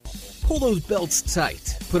pull those belts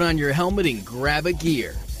tight, put on your helmet, and grab a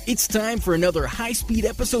gear. It's time for another high-speed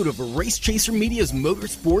episode of Race Chaser Media's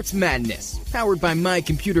Motorsports Madness, powered by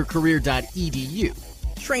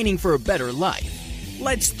mycomputercareer.edu. Training for a better life.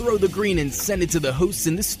 Let's throw the green and send it to the hosts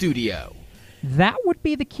in the studio. That would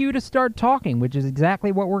be the cue to start talking, which is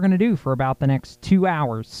exactly what we're going to do for about the next 2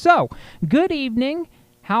 hours. So, good evening.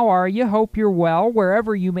 How are you? Hope you're well,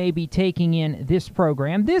 wherever you may be taking in this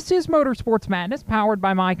program. This is Motorsports Madness, powered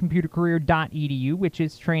by mycomputercareer.edu, which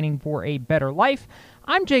is training for a better life.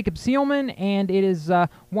 I'm Jacob Seelman, and it is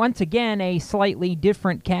once again a slightly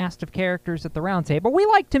different cast of characters at the roundtable. We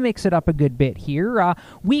like to mix it up a good bit here.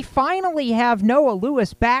 We finally have Noah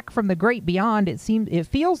Lewis back from the great beyond. It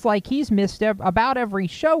feels like he's missed about every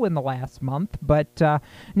show in the last month, but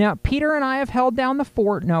now Peter and I have held down the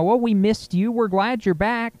fort. Noah, we missed you. We're glad you're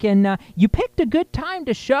back, and you picked a good time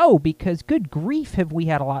to show because good grief have we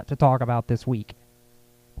had a lot to talk about this week.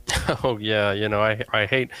 Oh yeah, I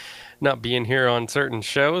hate not being here on certain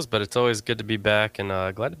shows, but it's always good to be back, and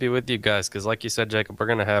glad to be with you guys, because like you said, Jacob, we're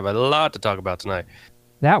going to have a lot to talk about tonight.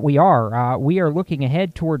 That we are. We are looking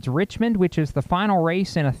ahead towards Richmond, which is the final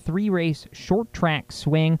race in a 3-race short-track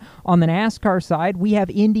swing. On the NASCAR side, we have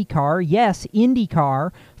IndyCar. Yes,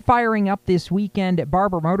 IndyCar firing up this weekend at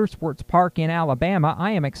Barber Motorsports Park in Alabama.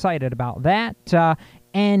 I am excited about that.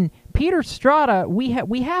 And Peter Strada, we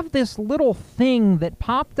have this little thing that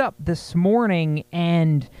popped up this morning,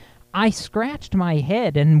 and I scratched my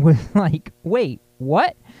head and was like, wait,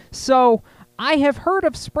 what? So I have heard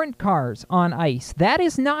of sprint cars on ice. That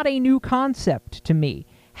is not a new concept to me.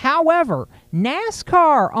 However,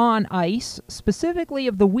 NASCAR on ice, specifically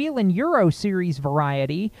of the Wheel and Euro Series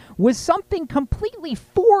variety, was something completely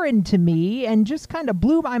foreign to me and just kind of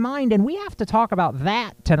blew my mind, and we have to talk about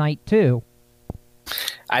that tonight, too.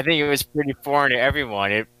 I think it was pretty foreign to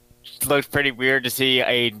everyone. It looked pretty weird to see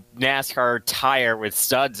a NASCAR tire with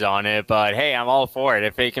studs on it, but hey, I'm all for it.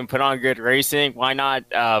 If they can put on good racing, why not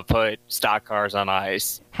put stock cars on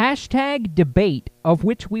ice? Hashtag debate, of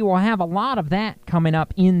which we will have a lot of that coming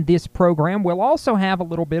up in this program. We'll also have a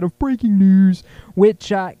little bit of breaking news,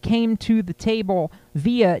 which came to the table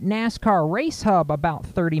via NASCAR Race Hub about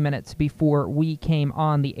 30 minutes before we came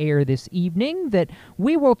on the air this evening that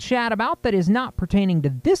we will chat about, that is not pertaining to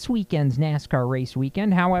this weekend's NASCAR race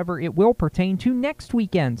weekend. However, it will pertain to next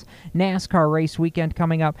weekend's NASCAR race weekend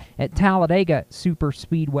coming up at Talladega Super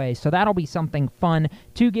Speedway. So that'll be something fun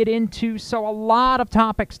to get into. So a lot of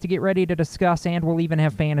topics to get ready to discuss, and we'll even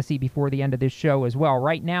have fantasy before the end of this show as well.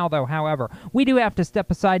 Right now, though, however, we do have to step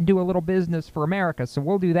aside and do a little business for America, so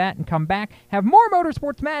we'll do that and come back, have more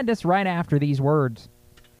Motorsports Madness right after these words.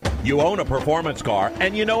 You own a performance car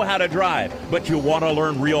and you know how to drive, but you want to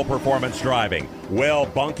learn real performance driving. Well,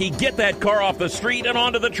 Bunky, get that car off the street and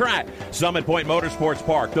onto the track. Summit Point Motorsports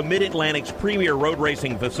Park, the Mid-Atlantic's premier road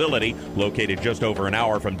racing facility, located just over an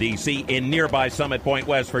hour from D.C. in nearby Summit Point,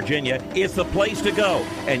 West Virginia, is the place to go.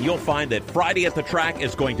 And you'll find that Friday at the Track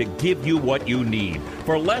is going to give you what you need.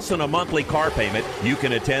 For less than a monthly car payment, you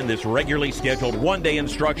can attend this regularly scheduled one-day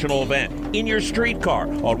instructional event in your street car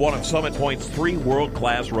on one of Summit Point's 3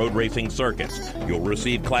 world-class road racing circuits. You'll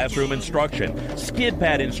receive classroom instruction, skid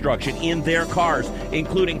pad instruction in their cars,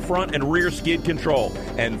 including front and rear skid control,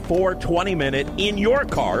 and 4 20-minute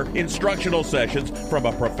in-your-car instructional sessions from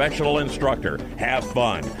a professional instructor. Have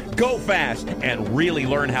fun, go fast, and really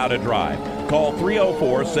learn how to drive. Call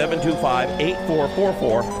 304-725-8444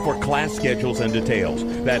 for class schedules and details.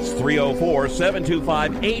 That's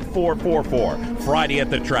 304-725-8444. Friday at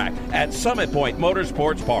the Track at Summit Point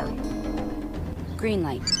Motorsports Park. Green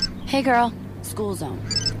light. Hey girl, school zone.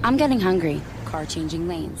 I'm getting hungry. Car changing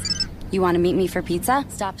lanes. You want to meet me for pizza?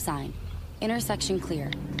 Stop sign. Intersection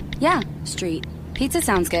clear. Yeah, street. Pizza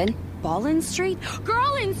sounds good. Ball in street?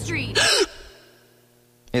 Girl in street!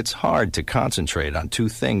 It's hard to concentrate on 2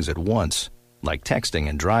 things at once, like texting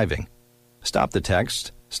and driving. Stop the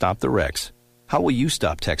text, stop the wrecks. How will you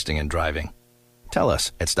stop texting and driving? Tell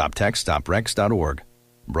us at stoptextstoprex.org.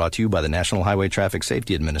 Brought to you by the National Highway Traffic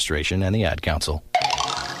Safety Administration and the Ad Council.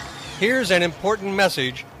 Here's an important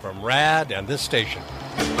message from RAD and this station.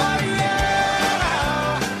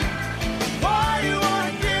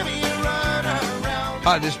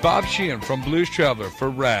 Hi, this is Bob Sheehan from Blues Traveler for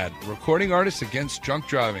RAD, Recording Artists Against Drunk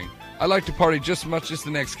Driving. I like to party just as much as the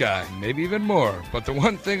next guy, maybe even more, but the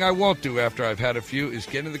one thing I won't do after I've had a few is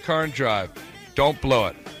get in the car and drive. Don't blow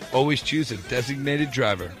it. Always choose a designated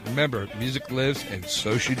driver. Remember, music lives, and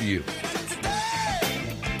so should you.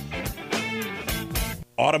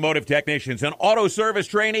 Automotive technicians and auto service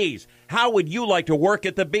trainees, how would you like to work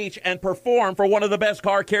at the beach and perform for one of the best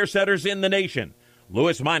car care centers in the nation?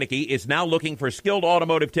 Lewis Meineke is now looking for skilled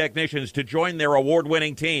automotive technicians to join their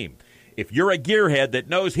award-winning team. If you're a gearhead that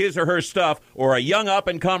knows his or her stuff, or a young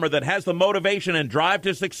up-and-comer that has the motivation and drive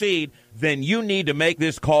to succeed, then you need to make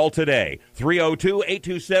this call today.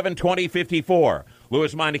 302-827-2054.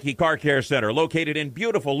 Lewis Meineke Car Care Center, located in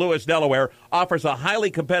beautiful Lewis, Delaware, offers a highly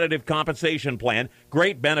competitive compensation plan,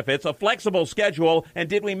 great benefits, a flexible schedule, and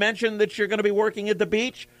did we mention that you're going to be working at the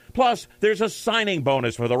beach? Plus, there's a signing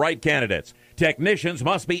bonus for the right candidates. Technicians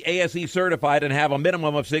must be ASE certified and have a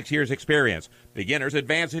minimum of 6 years' experience. Beginners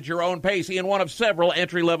advance at your own pace in one of several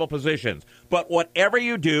entry-level positions. But whatever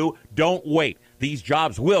you do, don't wait. These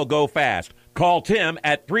jobs will go fast. Call Tim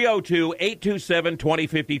at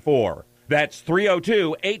 302-827-2054. That's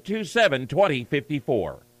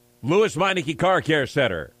 302-827-2054. Lewis Meineke Car Care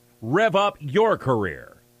Center. Rev up your career.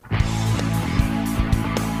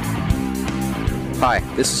 Hi,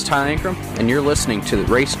 this is Ty Ankrum, and you're listening to the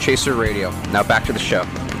Race Chaser Radio. Now back to the show.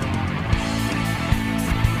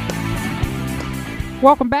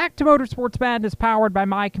 Welcome back to Motorsports Madness, powered by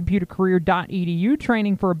mycomputercareer.edu,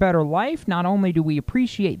 training for a better life. Not only do we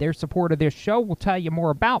appreciate their support of this show, we'll tell you more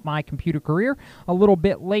about My Computer Career a little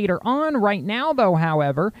bit later on. Right now, though,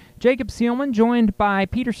 however, Jacob Seelman, joined by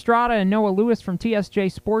Peter Strada and Noah Lewis from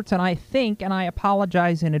TSJ Sports, and I think, and I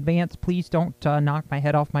apologize in advance, please don't knock my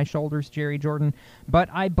head off my shoulders, Jerry Jordan, but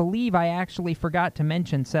I believe I actually forgot to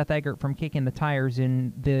mention Seth Eggert from Kicking the Tires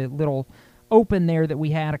in the little open there that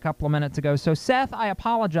we had a couple of minutes ago. So, Seth, I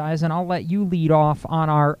apologize, and I'll let you lead off on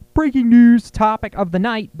our breaking news topic of the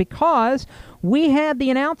night, because we had the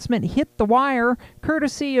announcement hit the wire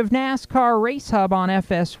courtesy of NASCAR Race Hub on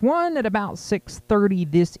FS1 at about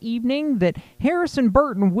 6:30 this evening that Harrison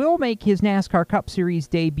Burton will make his NASCAR Cup Series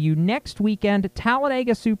debut next weekend at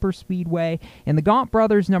Talladega Superspeedway in the Gaunt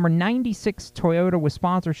Brothers number 96 Toyota with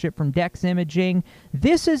sponsorship from Dex Imaging.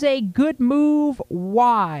 This is a good move.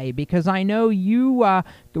 Why? Because I know you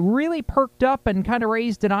really perked up and kind of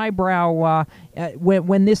raised an eyebrow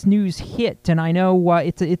when this news hit, and I know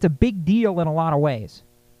it's a big deal in a lot of ways.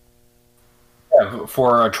 Yeah,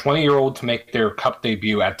 for a 20-year-old to make their Cup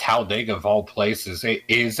debut at Talladega, of all places, it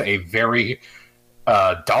is a very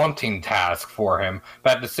daunting task for him.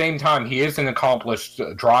 But at the same time, he is an accomplished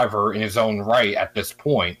driver in his own right at this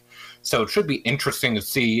point. So it should be interesting to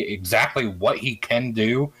see exactly what he can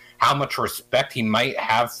do, how much respect he might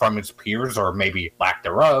have from his peers, or maybe lack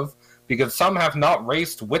thereof, because some have not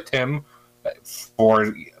raced with him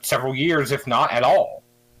for several years, if not at all.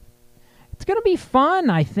 It's going to be fun,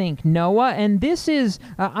 I think, Noah, and this is,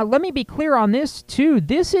 let me be clear on this, too.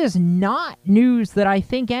 This is not news that I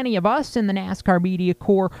think any of us in the NASCAR Media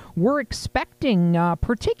Corps were expecting,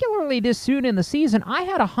 particularly this soon in the season. I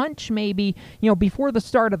had a hunch maybe, before the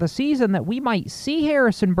start of the season that we might see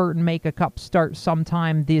Harrison Burton make a Cup start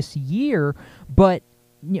sometime this year, but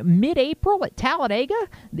mid-April at Talladega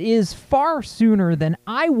is far sooner than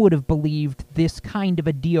I would have believed this kind of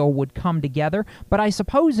a deal would come together. But I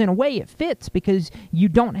suppose in a way it fits, because you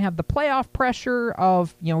don't have the playoff pressure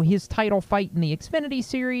of his title fight in the Xfinity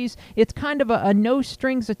Series. It's kind of a no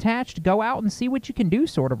strings attached, go out and see what you can do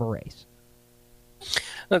sort of a race.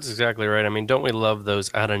 That's exactly right. I mean, don't we love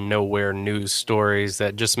those out-of-nowhere news stories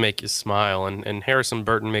that just make you smile? And Harrison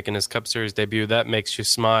Burton making his Cup Series debut, that makes you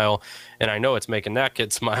smile. And I know it's making that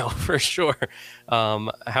kid smile for sure.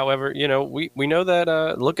 However, we know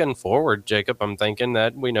that looking forward, Jacob, I'm thinking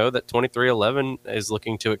that we know that 2311 is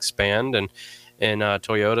looking to expand, and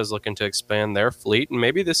Toyota is looking to expand their fleet. And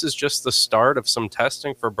maybe this is just the start of some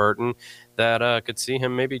testing for Burton that could see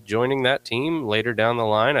him maybe joining that team later down the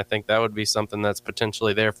line. I think that would be something that's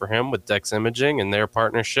potentially there for him with Dex Imaging and their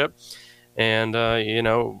partnership. And,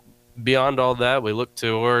 beyond all that, we look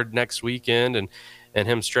toward next weekend and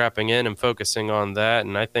him strapping in and focusing on that.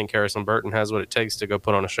 And I think Harrison Burton has what it takes to go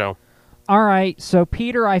put on a show. All right, so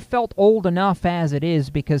Peter, I felt old enough as it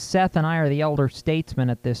is because Seth and I are the elder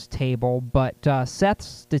statesmen at this table, but Seth's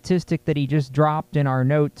statistic that he just dropped in our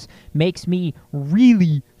notes makes me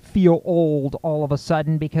really feel old all of a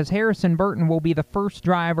sudden, because Harrison Burton will be the first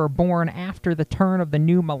driver born after the turn of the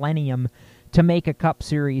new millennium to make a Cup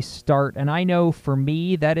Series start, and I know for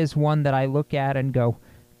me that is one that I look at and go,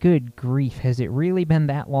 good grief, has it really been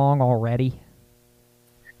that long already?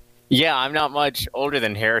 Yeah, I'm not much older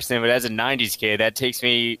than Harrison, but as a 90s kid, that takes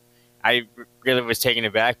me... I really was taken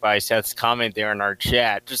aback by Seth's comment there in our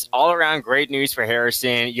chat. Just all around great news for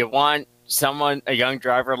Harrison. You want a young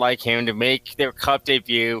driver like him, to make their Cup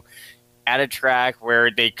debut at a track where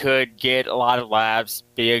they could get a lot of laps,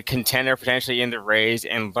 be a contender potentially in the race,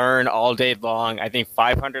 and learn all day long. I think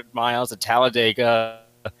 500 miles at Talladega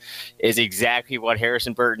is exactly what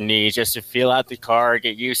Harrison Burton needs, just to feel out the car,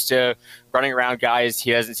 get used to running around guys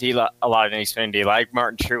he doesn't see a lot in Xfinity, like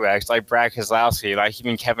Martin Truex, like Brad Keselowski, like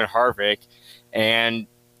even Kevin Harvick. And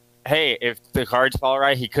hey, if the cards fall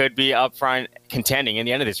right, he could be up front contending in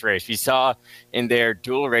the end of this race. We saw in their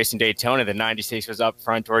duel race in Daytona, the 96 was up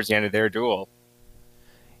front towards the end of their duel.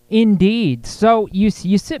 Indeed. So you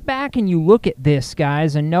sit back and you look at this,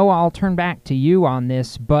 guys, and Noah, I'll turn back to you on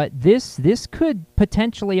this, but this could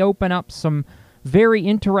potentially open up some very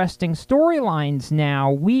interesting storylines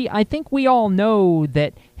now. I think we all know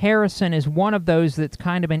that Harrison is one of those that's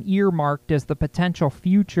kind of been earmarked as the potential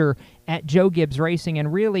future at Joe Gibbs Racing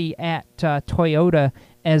and really at Toyota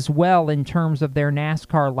as well in terms of their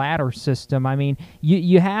NASCAR ladder system. I mean,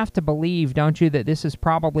 you have to believe, don't you, that this is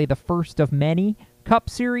probably the first of many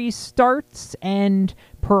Cup Series starts and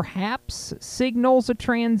perhaps signals a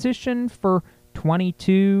transition for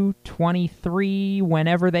 22, 23,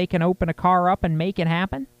 whenever they can open a car up and make it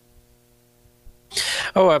happen?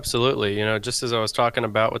 Oh, absolutely. Just as I was talking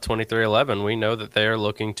about with 2311, we know that they are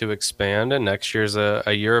looking to expand, and next year's a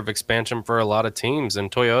year of expansion for a lot of teams.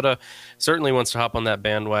 And Toyota certainly wants to hop on that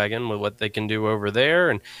bandwagon with what they can do over there.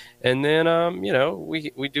 And then,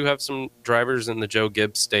 we do have some drivers in the Joe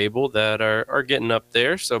Gibbs stable that are getting up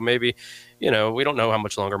there. So maybe, we don't know how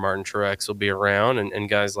much longer Martin Truex will be around and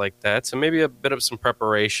guys like that. So maybe a bit of some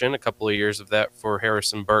preparation, a couple of years of that for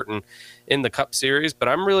Harrison Burton in the Cup Series. But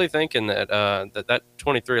I'm really thinking that that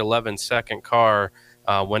 2311 second car,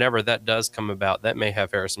 whenever that does come about, that may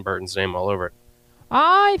have Harrison Burton's name all over it.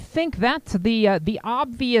 I think that's the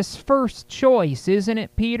obvious first choice, isn't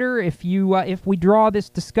it, Peter? If we draw this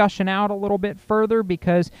discussion out a little bit further,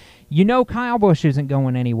 because Kyle Busch isn't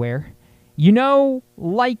going anywhere.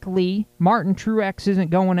 Likely Martin Truex isn't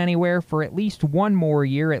going anywhere for at least one more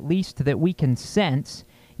year, at least that we can sense.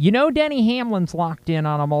 Denny Hamlin's locked in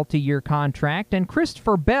on a multi-year contract, and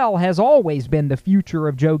Christopher Bell has always been the future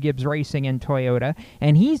of Joe Gibbs Racing and Toyota,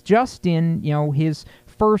 and he's just in, his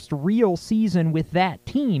first real season with that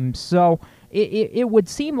team. So it would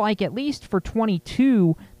seem like, at least for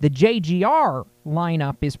 22, the JGR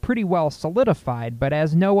lineup is pretty well solidified. But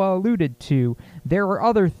as Noah alluded to, there are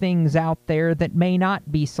other things out there that may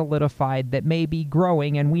not be solidified, that may be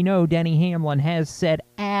growing, and we know Denny Hamlin has said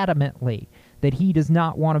adamantly that he does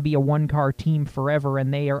not want to be a one-car team forever,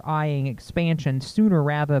 and they are eyeing expansion sooner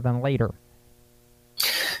rather than later.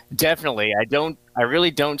 Definitely. I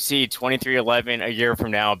really don't see 2311 a year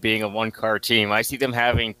from now being a one-car team. I see them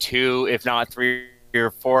having 2, if not 3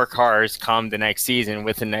 or 4 cars come the next season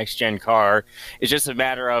with the next-gen car. It's just a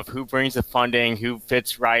matter of who brings the funding, who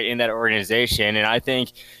fits right in that organization. And I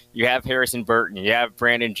think you have Harrison Burton, you have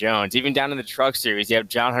Brandon Jones, even down in the truck series, you have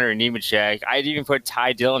John Hunter Nemechek. I'd even put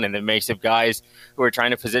Ty Dillon in the mix of guys who are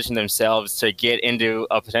trying to position themselves to get into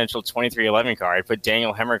a potential 2311 car. I'd put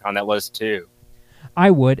Daniel Hemrick on that list too. I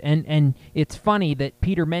would, and it's funny that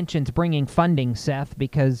Peter mentions bringing funding, Seth,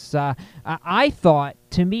 because I thought,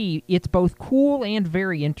 to me, it's both cool and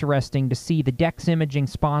very interesting to see the Dex Imaging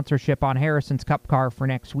sponsorship on Harrison's Cup car for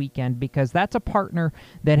next weekend, because that's a partner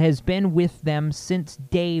that has been with them since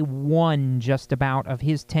day one, just about, of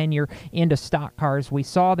his tenure into stock cars. We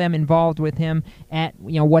saw them involved with him at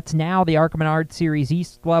what's now the ARCA Menard Series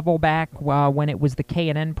East level back when it was the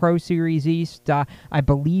K&N Pro Series East. I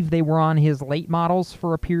believe they were on his late models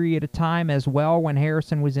for a period of time as well when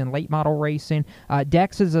Harrison was in late model racing.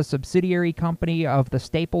 Dex is a subsidiary company of the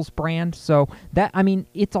Staples brand, so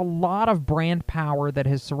it's a lot of brand power that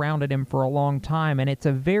has surrounded him for a long time, and it's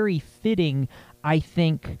a very fitting, I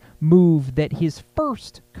think, move that his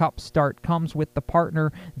first Cup start comes with the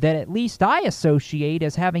partner that at least I associate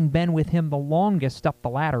as having been with him the longest up the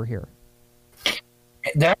ladder here.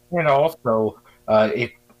 That, and also,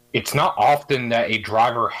 it's not often that a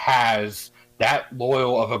driver has that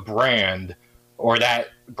loyal of a brand or that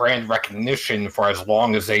brand recognition for as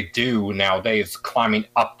long as they do nowadays, climbing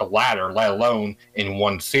up the ladder, let alone in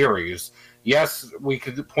one series. Yes, we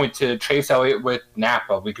could point to Chase Elliott with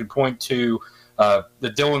Napa. We could point to the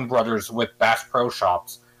Dillon brothers with Bass Pro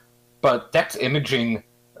Shops. But Dex Imaging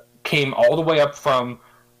came all the way up from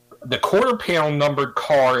the quarter panel numbered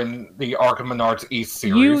car in the ARCA Menards East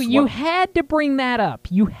Series. You had to bring that up.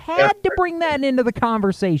 You had to bring that into the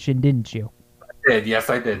conversation, didn't you? I did. Yes,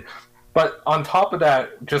 I did. But on top of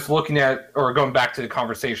that, just looking at, or going back to the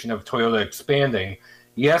conversation of Toyota expanding,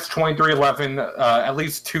 yes, 2311, at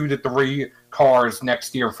least 2 to 3 cars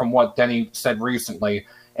next year from what Denny said recently.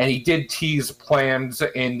 And he did tease plans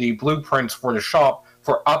in the blueprints for the shop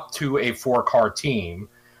for up to a 4-car team.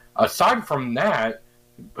 Aside from that,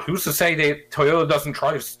 who's to say that Toyota doesn't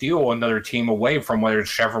try to steal another team away from whether it's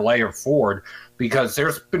Chevrolet or Ford? Because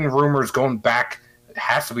there's been rumors going back, it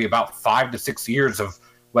has to be about 5 to 6 years of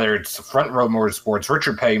whether it's Front Row Motorsports,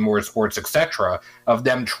 Richard Petty Motorsports, etc., of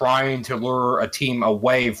them trying to lure a team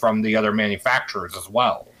away from the other manufacturers as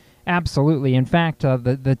well. Absolutely. In fact,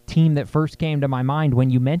 the team that first came to my mind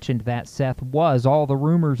when you mentioned that, Seth, was all the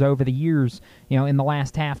rumors over the years, in the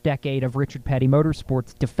last half decade of Richard Petty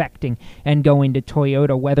Motorsports defecting and going to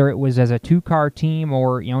Toyota, whether it was as a two-car team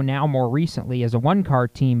or, now more recently as a one-car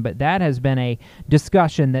team. But that has been a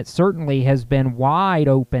discussion that certainly has been wide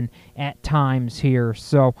open at times here.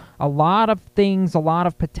 So a lot of things, a lot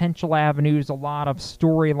of potential avenues, a lot of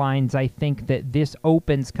storylines. I think that this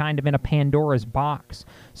opens kind of in a Pandora's box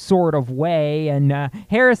sort of way, and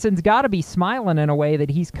Harrison's got to be smiling in a way that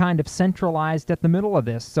he's kind of centralized at the middle of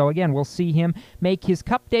this. So again, we'll see him make his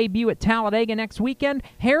Cup debut at Talladega next weekend.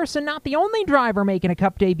 Harrison not the only driver making a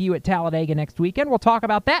Cup debut at Talladega next weekend. We'll talk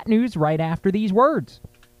about that news right after these words.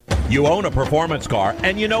 You own a performance car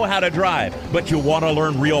and you know how to drive, but you want to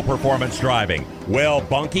learn real performance driving. Well,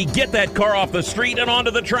 Bunky, get that car off the street and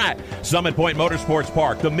onto the track. Summit Point Motorsports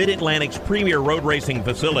Park, the Mid-Atlantic's premier road racing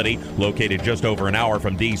facility, located just over an hour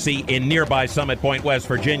from D.C. in nearby Summit Point, West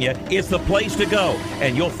Virginia, is the place to go.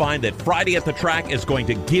 And you'll find that Friday at the Track is going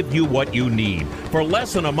to give you what you need. For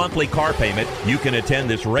less than a monthly car payment, you can attend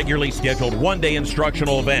this regularly scheduled one-day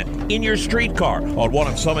instructional event in your street car on one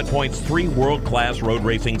of Summit Point's 3 world-class road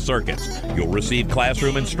racing circuits. You'll receive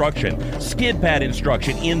classroom instruction, skid pad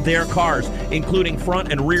instruction in their cars, including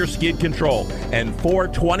front and rear skid control, and 4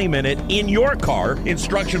 20-minute in-your-car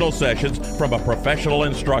instructional sessions from a professional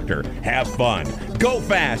instructor. Have fun, go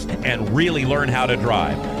fast, and really learn how to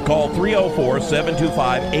drive. Call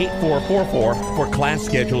 304-725-8444 for class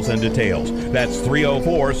schedules and details. That's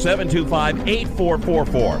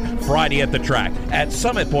 304-725-8444. Friday at the Track at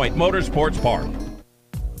Summit Point Motorsports Park.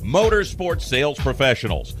 Motorsports sales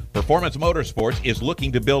professionals. Performance Motorsports is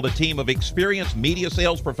looking to build a team of experienced media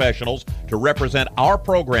sales professionals to represent our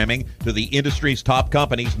programming to the industry's top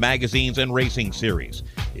companies, magazines, and racing series.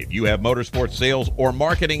 If you have motorsports sales or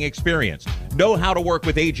marketing experience, know how to work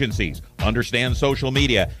with agencies, understand social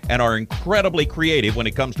media, and are incredibly creative when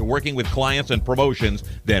it comes to working with clients and promotions,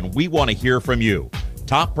 then we want to hear from you.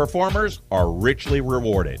 Top performers are richly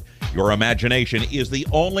rewarded. Your imagination is the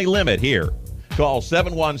only limit here. Call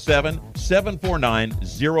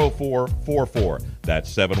 717-749-0444. That's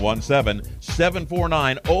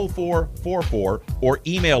 717-749-0444, or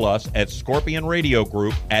email us at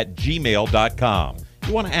scorpionradiogroup@gmail.com.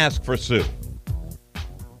 You want to ask for Sue.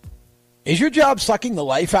 Is your job sucking the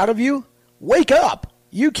life out of you? Wake up!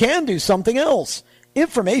 You can do something else.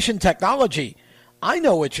 Information technology. I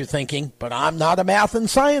know what you're thinking, but I'm not a math and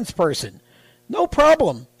science person. No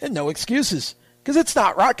problem, and no excuses. Because it's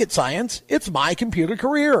not rocket science, it's My Computer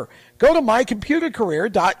Career. Go to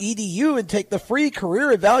mycomputercareer.edu and take the free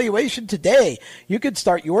career evaluation today. You can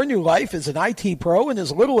start your new life as an IT pro in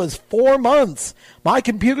as little as 4 months.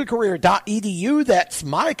 mycomputercareer.edu, that's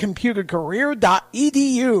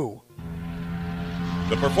mycomputercareer.edu.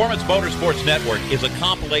 The Performance Motorsports Network is a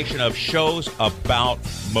compilation of shows about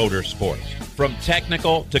motorsports. From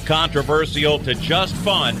technical to controversial to just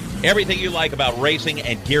fun, everything you like about racing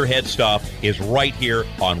and gearhead stuff is right here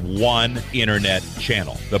on one internet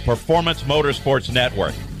channel. The Performance Motorsports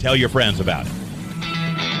Network. Tell your friends about it.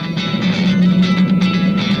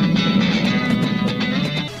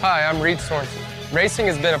 Hi, I'm Reed Sorensen. Racing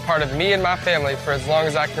has been a part of me and my family for as long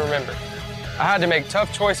as I can remember. I had to make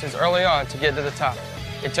tough choices early on to get to the top.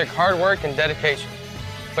 It took hard work and dedication.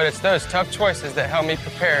 But it's those tough choices that help me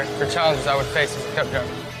prepare for challenges I would face as a Cup driver.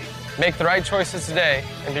 Make the right choices today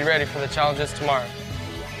and be ready for the challenges tomorrow.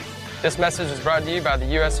 This message is brought to you by the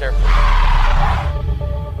U.S. Air Force.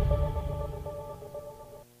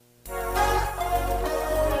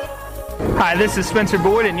 Hi, this is Spencer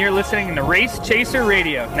Boyd, and you're listening to Race Chaser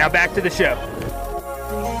Radio. Now back to the show.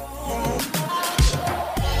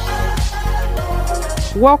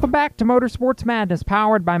 Welcome back to Motorsports Madness,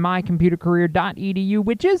 powered by mycomputercareer.edu,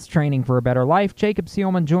 which is training for a better life. Jacob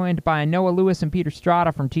Seelman joined by Noah Lewis and Peter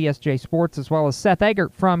Strada from TSJ Sports, as well as Seth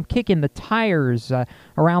Eggert from Kicking the Tires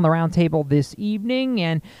around the round table this evening.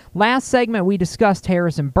 And last segment, we discussed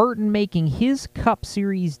Harrison Burton making his Cup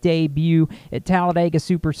Series debut at Talladega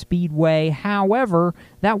Super Speedway. However,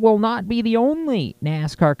 that will not be the only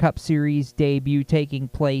NASCAR Cup Series debut taking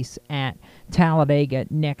place at Talladega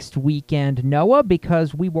next weekend, Noah,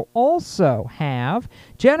 because we will also have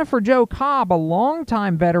Jennifer Jo Cobb, a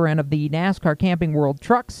longtime veteran of the NASCAR Camping World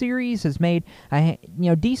Truck Series, has made a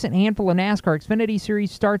decent handful of NASCAR Xfinity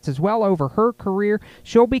Series starts as well over her career.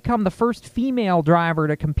 She'll become the first female driver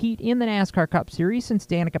to compete in the NASCAR Cup Series since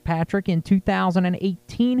Danica Patrick in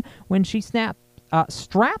 2018 when she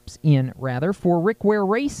straps in for Rick Ware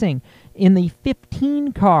Racing in the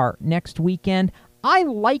 15 car next weekend. I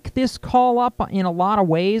like this call-up in a lot of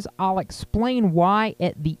ways. I'll explain why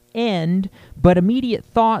at the end, but immediate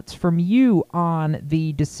thoughts from you on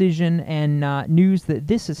the decision and news that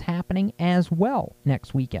this is happening as well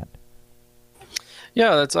next weekend.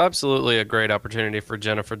 Yeah, that's absolutely a great opportunity for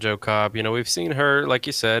Jennifer Jo Cobb. We've seen her, like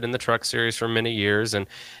you said, in the Truck Series for many years, and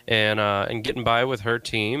getting by with her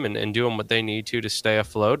team and doing what they need to stay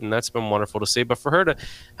afloat, and that's been wonderful to see. But for her to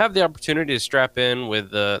have the opportunity to strap in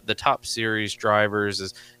with the top series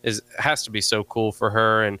drivers has to be so cool for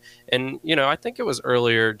her. And I think it was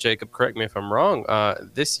earlier, Jacob, correct me if I'm wrong,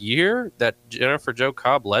 this year that Jennifer Jo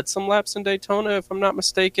Cobb led some laps in Daytona, if I'm not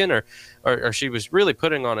mistaken, or she was really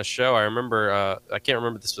putting on a show. I remember. I can't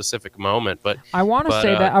remember the specific moment, but I want to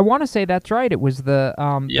say that. I want to say that's right. It was the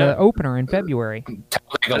opener in February.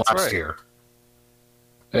 Talladega last year.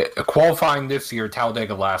 Qualifying this year,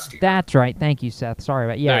 Talladega last year. That's right. Thank you, Seth. Sorry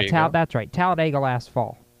about that's right. Talladega last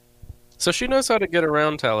fall. So she knows how to get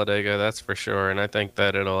around Talladega, that's for sure, and I think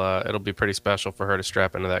that it'll be pretty special for her to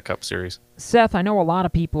strap into that Cup Series. Seth, I know a lot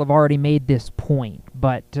of people have already made this point,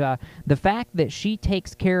 but the fact that she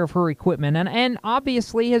takes care of her equipment and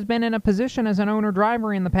obviously has been in a position as an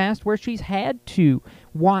owner-driver in the past where she's had to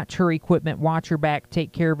watch her equipment, watch her back,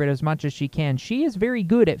 take care of it as much as she can. She is very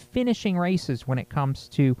good at finishing races when it comes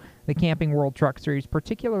to the Camping World Truck Series,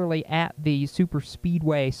 particularly at the super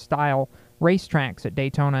speedway style racetracks at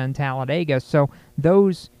Daytona and Talladega. So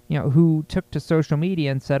those who took to social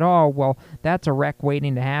media and said, oh, well, that's a wreck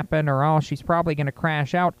waiting to happen, or oh, she's probably going to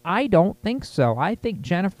crash out, I don't think so. I think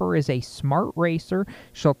Jennifer is a smart racer.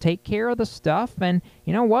 She'll take care of the stuff, and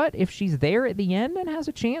you know what? If she's there at the end and has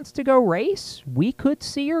a chance to go race, we could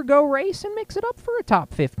see her go race and mix it up for a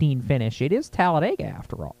top 15 finish. It is Talladega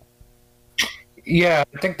after all. Yeah,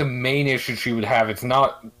 I think the main issue she would have, it's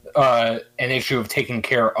not an issue of taking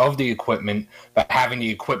care of the equipment, but having the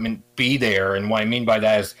equipment be there. And what I mean by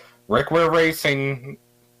that is Rick Ware Racing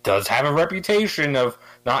does have a reputation of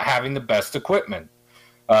not having the best equipment.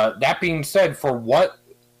 That being said, for what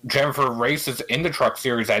Jennifer races in the Truck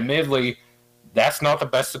Series, admittedly, that's not the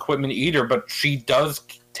best equipment either, but she does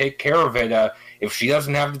take care of it. If she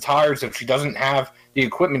doesn't have the tires, if she doesn't have the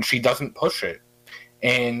equipment, she doesn't push it.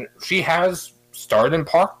 And she has started and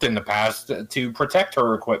parked in the past to protect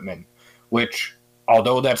her equipment, which,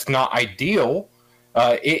 although that's not ideal,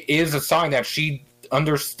 it is a sign that she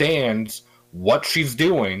understands what she's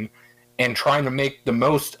doing and trying to make the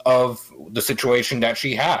most of the situation that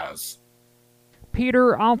she has.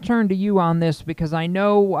 Peter, I'll turn to you on this because I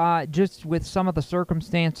know just with some of the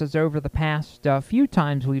circumstances over the past few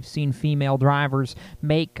times we've seen female drivers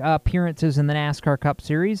make appearances in the NASCAR Cup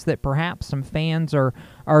Series that perhaps some fans are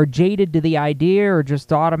jaded to the idea or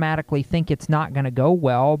just automatically think it's not going to go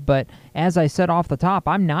well. But as I said off the top,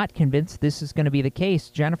 I'm not convinced this is going to be the case.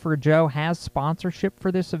 Jennifer Jo has sponsorship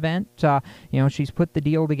for this event. She's put the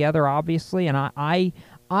deal together, obviously, and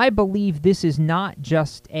I believe this is not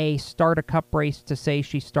just a start a cup race to say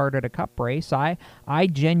she started a cup race. I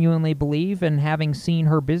genuinely believe, and having seen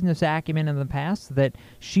her business acumen in the past, that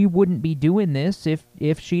she wouldn't be doing this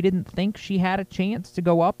if she didn't think she had a chance to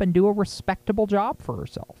go up and do a respectable job for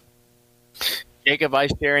herself. Jacob, I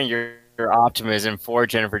share in your optimism for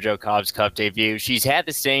Jennifer Jo Cobb's Cup debut. She's had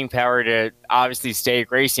the staying power to obviously stay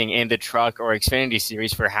racing in the Truck or Xfinity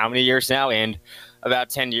Series for how many years now? And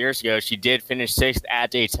about 10 years ago, she did finish 6th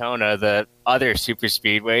at Daytona, the other super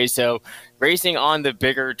speedway. So racing on the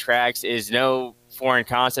bigger tracks is no foreign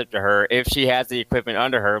concept to her. If she has the equipment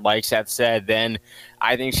under her, like Seth said, then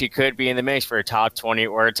I think she could be in the mix for a top 20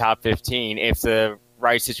 or a top 15 if the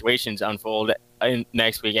right situations unfold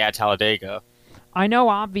next week at Talladega. I know,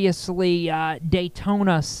 obviously,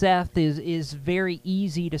 Daytona, Seth, is very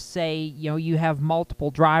easy to say. You have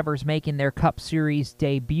multiple drivers making their Cup Series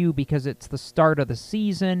debut because it's the start of the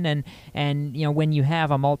season, and when you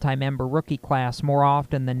have a multi-member rookie class, more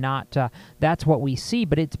often than not, that's what we see.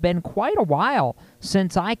 But it's been quite a while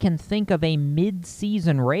since I can think of a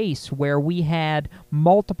mid-season race where we had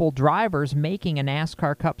multiple drivers making a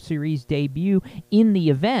NASCAR Cup Series debut in the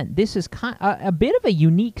event. This is a bit of a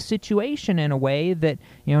unique situation in a way, way that,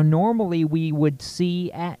 normally we would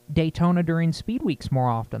see at Daytona during Speed Weeks more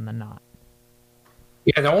often than not.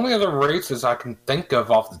 Yeah, the only other races I can think of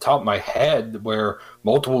off the top of my head where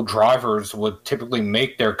multiple drivers would typically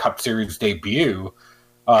make their Cup Series debut,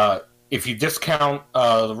 if you discount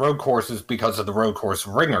the road courses because of the road course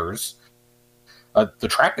ringers, the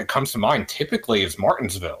track that comes to mind typically is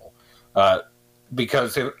Martinsville.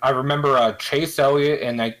 Because I remember Chase Elliott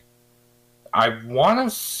and I want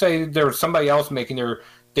to say there was somebody else making their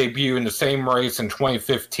debut in the same race in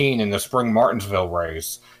 2015 in the spring Martinsville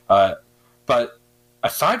race. But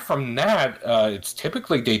aside from that, it's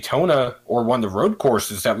typically Daytona or one of the road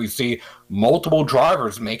courses that we see multiple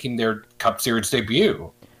drivers making their Cup Series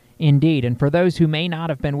debut. Indeed, and for those who may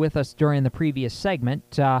not have been with us during the previous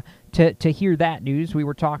segment, to hear that news, we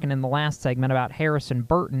were talking in the last segment about Harrison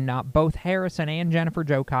Burton. Both Harrison and Jennifer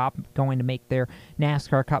Jo Kopp going to make their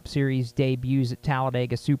NASCAR Cup Series debuts at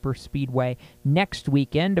Talladega Superspeedway next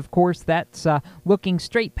weekend. Of course, that's looking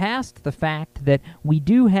straight past the fact that we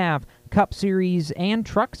do have Cup Series and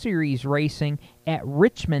Truck Series racing at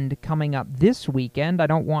Richmond coming up this weekend. I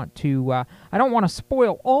don't want to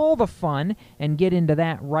spoil all the fun and get into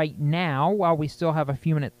that right now while we still have a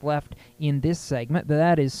few minutes left in this segment. But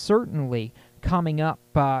that is certainly coming up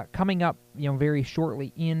very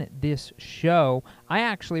shortly in this show. I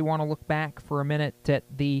actually want to look back for a minute at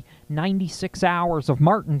the 96 hours of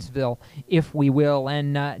Martinsville, if we will,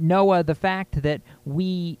 and Noah, the fact that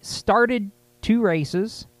we started 2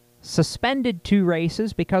 races, suspended 2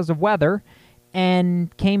 races because of weather,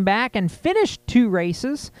 and came back and finished 2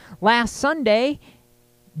 races last Sunday.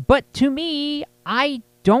 But to me, I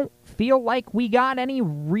don't feel like we got any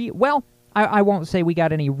I won't say we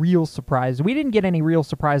got any real surprises. We didn't get any real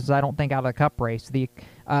surprises, I don't think, out of the Cup race. The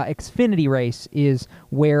Xfinity race is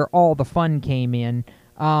where all the fun came in.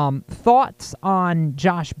 Thoughts on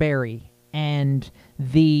Josh Berry and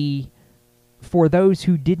for those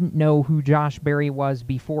who didn't know who Josh Berry was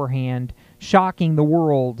beforehand, shocking the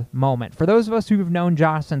world moment. For those of us who have known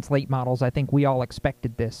Josh since late models, I think we all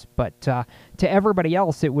expected this. But to everybody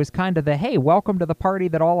else, it was kind of the, hey, welcome to the party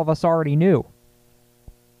that all of us already knew.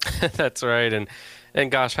 That's right. And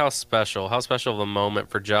gosh, how special of a moment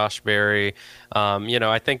for Josh Berry.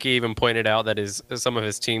 I think he even pointed out that some of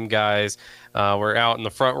his team guys were out in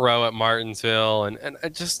the front row at Martinsville. And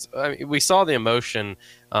we saw the emotion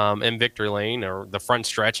in Victory Lane, or the front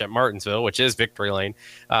stretch at Martinsville, which is Victory Lane,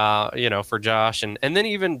 for Josh. And then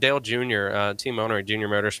even Dale Jr., team owner at Junior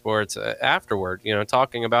Motorsports, afterward,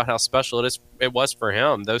 talking about how special it was for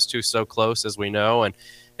him. Those two so close, as we know.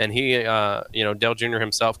 And he, Dale Jr.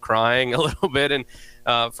 himself crying a little bit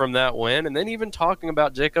from that win. And then even talking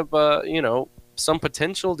about Jacob, some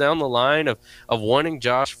potential down the line of wanting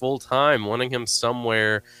Josh full-time, wanting him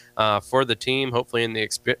somewhere for the team, hopefully in the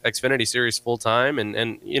Xfinity Series full-time.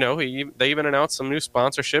 And they even announced some new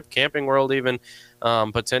sponsorship, Camping World even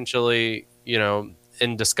potentially,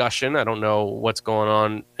 in discussion. I don't know what's going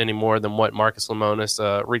on any more than what Marcus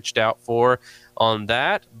Lemonis reached out for on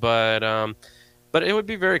that. But it would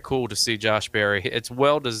be very cool to see Josh Berry. It's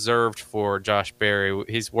well-deserved for Josh Berry.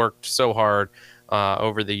 He's worked so hard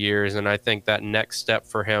over the years, and I think that next step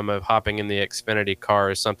for him of hopping in the Xfinity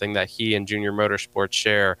car is something that he and Junior Motorsports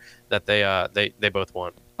share, that they both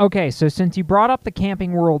want. Okay, so since you brought up the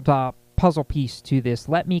Camping World puzzle piece to this,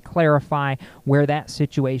 let me clarify where that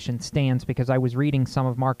situation stands, because I was reading some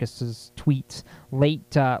of Marcus's tweets late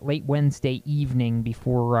Wednesday evening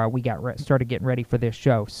before we started getting ready for this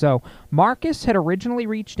show. So Marcus had originally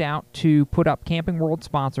reached out to put up Camping World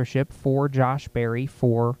sponsorship for Josh Berry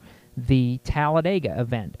for the Talladega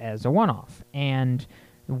event as a one-off, and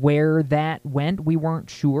where that went, we weren't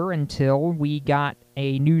sure until we got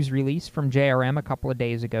a news release from JRM a couple of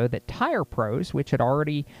days ago that Tire Pros, which had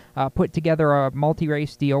already put together a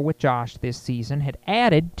multi-race deal with Josh this season, had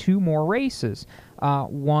added 2 more races,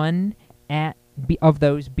 one of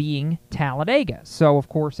those being Talladega. So, of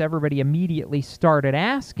course, everybody immediately started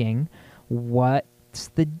asking, what's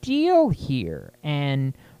the deal here?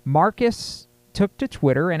 And Marcus took to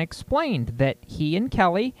Twitter and explained that he and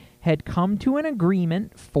Kelly had come to an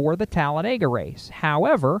agreement for the Talladega race.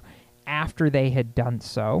 However, after they had done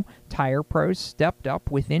so, Tire Pros stepped up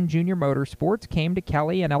within Junior Motorsports, came to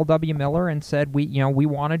Kelly and L.W. Miller and said, we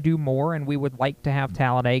want to do more, and we would like to have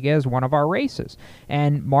Talladega as one of our races.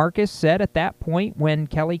 And Marcus said at that point, when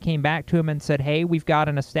Kelly came back to him and said, hey, we've got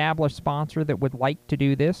an established sponsor that would like to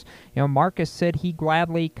do this, Marcus said he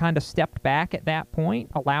gladly kind of stepped back at that point,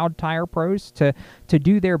 allowed Tire Pros to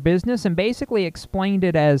do their business, and basically explained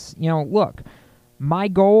it as, look, my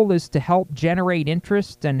goal is to help generate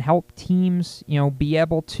interest and help teams, be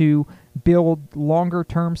able to build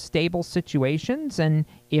longer-term stable situations, and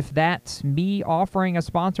if that's me offering a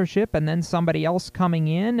sponsorship and then somebody else coming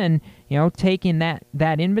in and, taking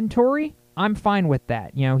that inventory, I'm fine with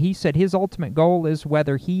that. He said his ultimate goal is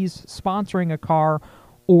whether he's sponsoring a car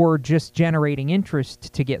or just generating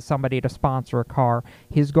interest to get somebody to sponsor a car.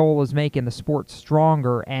 His goal is making the sport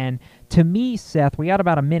stronger. And to me, Seth, we got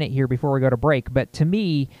about a minute here before we go to break, but to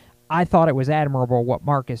me, I thought it was admirable what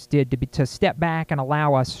Marcus did to step back and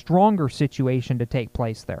allow a stronger situation to take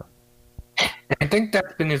place there. I think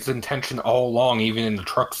that's been his intention all along, even in the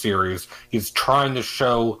truck series. He's trying to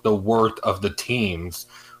show the worth of the teams.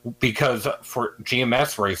 Because for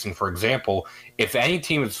GMS racing, for example, if any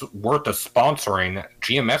team is worth a sponsoring,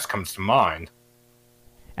 GMS comes to mind.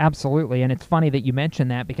 Absolutely, and it's funny that you mentioned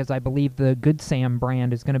that because I believe the Good Sam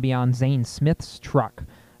brand is going to be on Zane Smith's truck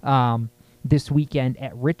this weekend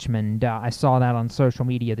at Richmond. I saw that on social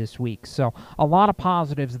media this week. So a lot of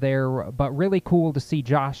positives there, but really cool to see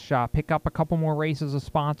Josh pick up a couple more races of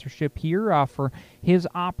sponsorship here for his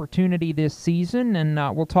opportunity this season. And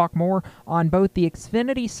we'll talk more on both the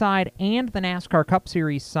Xfinity side and the NASCAR Cup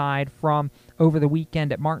Series side from over the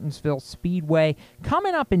weekend at Martinsville Speedway.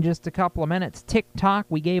 Coming up in just a couple of minutes, TikTok,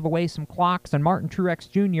 we gave away some clocks, and Martin Truex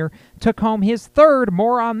Jr. took home his third.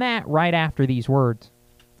 More on that right after these words.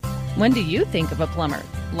 When do you think of a plumber?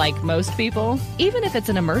 Like most people, even if it's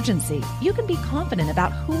an emergency, you can be confident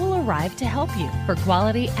about who will arrive to help you. For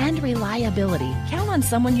quality and reliability, count on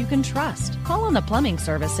someone you can trust. Call on the plumbing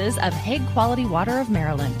services of Hague Quality Water of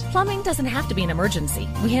Maryland. Plumbing doesn't have to be an emergency.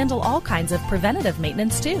 We handle all kinds of preventative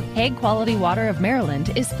maintenance too. Hague Quality Water of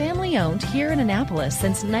Maryland is family-owned here in Annapolis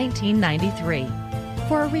since 1993.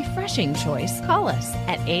 For a refreshing choice, call us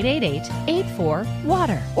at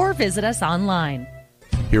 888-84-WATER or visit us online.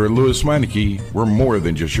 Here at Lewis Meineke, we're more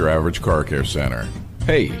than just your average car care center.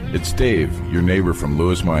 Hey, it's Dave, your neighbor from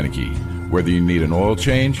Lewis Meineke. Whether you need an oil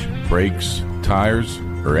change, brakes, tires,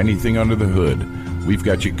 or anything under the hood, we've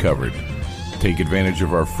got you covered. Take advantage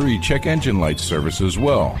of our free check engine light service as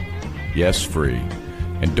well. Yes, free.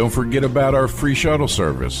 And don't forget about our free shuttle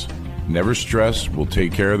service. Never stress, we'll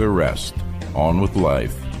take care of the rest. On with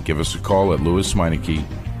life. Give us a call at Lewis Meineke,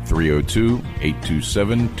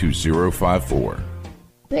 302-827-2054.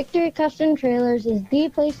 Victory Custom Trailers is the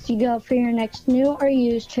place to go for your next new or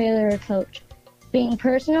used trailer or coach. Being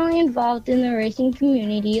personally involved in the racing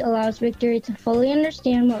community allows Victory to fully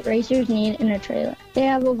understand what racers need in a trailer. They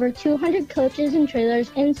have over 200 coaches and trailers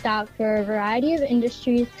in stock for a variety of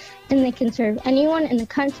industries, and they can serve anyone in the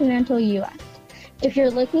continental U.S. If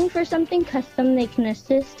you're looking for something custom, they can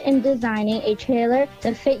assist in designing a trailer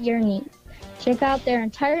to fit your needs. Check out their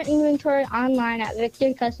entire inventory online at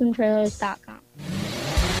victorycustomtrailers.com.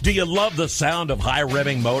 Do you love the sound of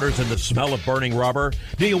high-revving motors and the smell of burning rubber?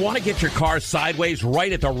 Do you want to get your car sideways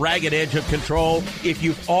right at the ragged edge of control? If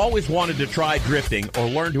you've always wanted to try drifting or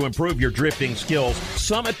learn to improve your drifting skills,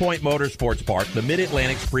 Summit Point Motorsports Park, the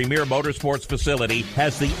Mid-Atlantic's premier motorsports facility,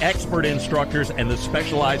 has the expert instructors and the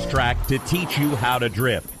specialized track to teach you how to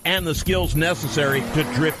drift and the skills necessary to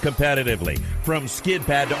drift competitively. From skid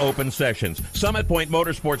pad to open sessions, Summit Point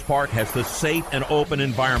Motorsports Park has the safe and open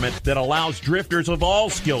environment that allows drifters of all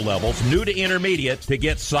skill levels, new to intermediate, to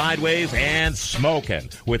get sideways and smoking.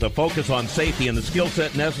 With a focus on safety and the skill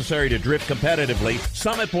set necessary to drift competitively,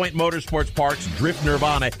 Summit Point Motorsports Park's Drift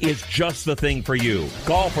Nirvana is just the thing for you.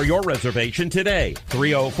 Call for your reservation today,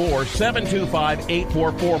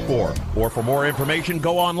 304-725-8444. Or for more information,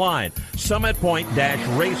 go online,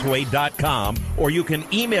 summitpoint-raceway.com, or you can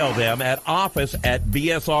email them at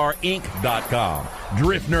office@bsrinc.com.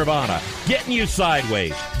 Drift Nirvana, getting you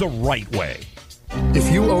sideways the right way.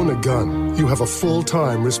 If you own a gun, you have a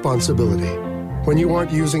full-time responsibility. When you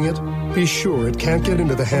aren't using it, be sure it can't get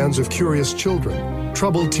into the hands of curious children,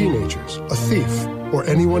 troubled teenagers, a thief, or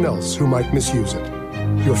anyone else who might misuse it.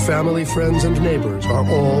 Your family, friends, and neighbors are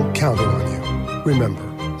all counting on you. Remember,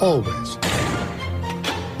 always,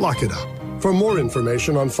 lock it up. For more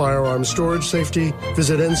information on firearm storage safety,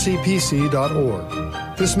 visit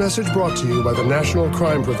ncpc.org. This message brought to you by the National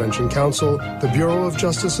Crime Prevention Council, the Bureau of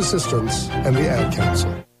Justice Assistance, and the Ad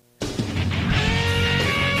Council.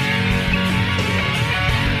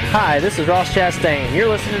 Hi, this is Ross Chastain. You're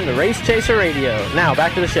listening to Race Chaser Radio. Now,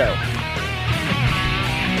 back to the show.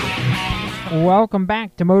 Welcome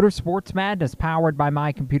back to Motorsports Madness, powered by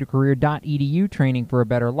mycomputercareer.edu, training for a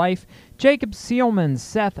better life. Jacob Seelman,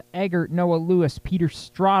 Seth Eggert, Noah Lewis, Peter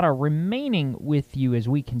Strada remaining with you as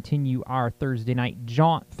we continue our Thursday night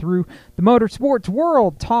jaunt through the motorsports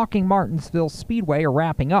world, talking Martinsville Speedway, or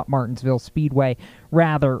wrapping up Martinsville Speedway,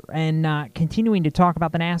 rather, and continuing to talk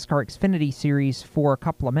about the NASCAR Xfinity Series for a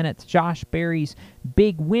couple of minutes. Josh Berry's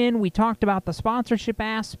big win. We talked about the sponsorship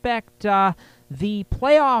aspect. The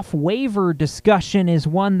playoff waiver discussion is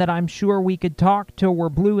one that I'm sure we could talk till we're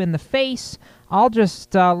blue in the face. I'll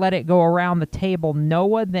just let it go around the table.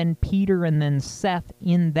 Noah, then Peter, and then Seth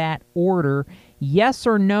in that order. Yes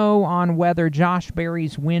or no on whether Josh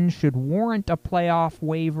Berry's win should warrant a playoff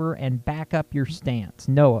waiver, and back up your stance.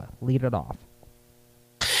 Noah, lead it off.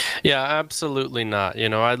 Yeah, absolutely not.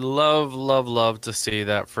 I'd love to see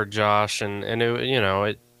that for Josh, and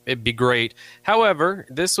it'd be great. However,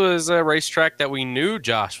 this was a racetrack that we knew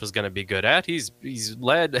Josh was going to be good at. He's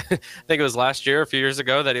led, I think it was last year, a few years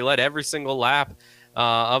ago, that he led every single lap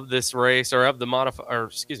of this race, or of the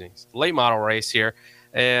late model race here.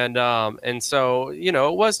 And so,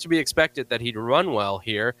 it was to be expected that he'd run well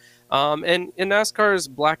here. And NASCAR is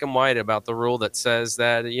black and white about the rule that says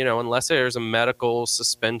that, unless there's a medical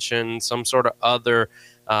suspension, some sort of other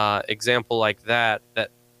example like that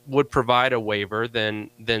would provide a waiver, then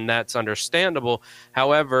that's understandable.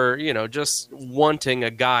 However, just wanting a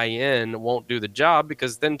guy in won't do the job,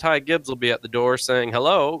 because then Ty Gibbs will be at the door saying,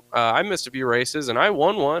 hello, I missed a few races and I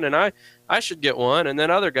won one and I should get one, and then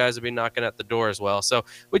other guys will be knocking at the door as well. So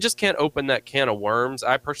we just can't open that can of worms.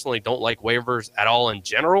 I personally don't like waivers at all in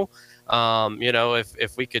general.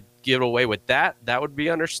 If we could get away with that would be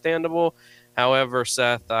understandable. However,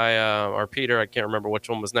 Seth, or Peter, I can't remember which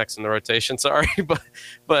one was next in the rotation. Sorry, but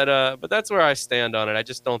that's where I stand on it. I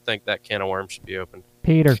just don't think that can of worms should be opened.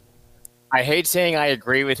 Peter, I hate saying I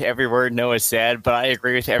agree with every word Noah said, but I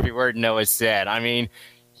agree with every word Noah said. I mean,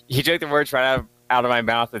 he took the words right out of my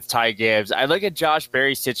mouth with Ty Gibbs. I look at Josh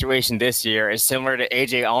Berry's situation this year as similar to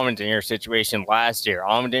AJ Allmendinger's situation last year.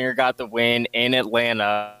 Allmendinger got the win in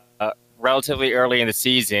Atlanta relatively early in the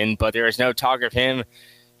season, but there was no talk of him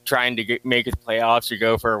trying to make the playoffs or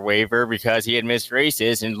go for a waiver because he had missed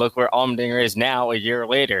races. And look where Allmendinger is now a year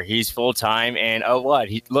later. He's full-time, and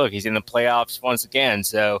he's in the playoffs once again.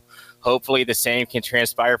 So hopefully the same can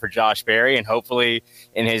transpire for Josh Berry, and hopefully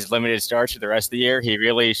in his limited starts for the rest of the year, he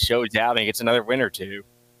really shows out and gets another win or two.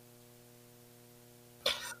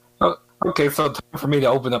 Okay, so time for me to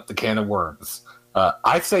open up the can of worms.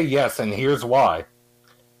 I say yes, and here's why.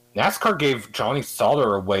 NASCAR gave Johnny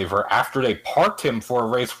Sauter a waiver after they parked him for a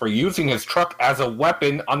race for using his truck as a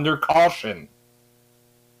weapon under caution.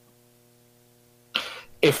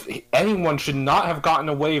 If anyone should not have gotten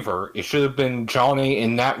a waiver, it should have been Johnny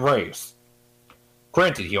in that race.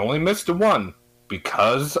 Granted, he only missed the one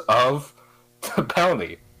because of the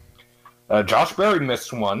penalty. Josh Berry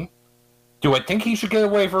missed one. Do I think he should get a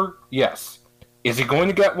waiver? Yes. Is he going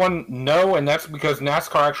to get one? No, and that's because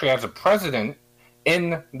NASCAR actually has a precedent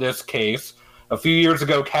in this case. A few years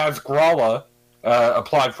ago, Kaz Gralla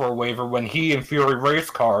applied for a waiver when he and Fury race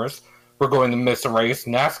cars were going to miss a race.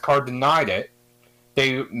 NASCAR denied it.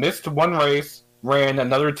 They missed one race, ran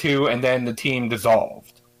another two, and then the team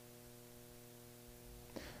dissolved.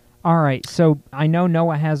 All right, so I know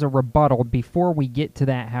Noah has a rebuttal. Before we get to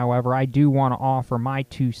that, however, I do want to offer my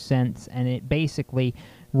 2 cents, and it basically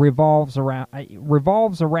revolves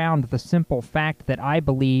around the simple fact that I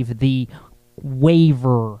believe the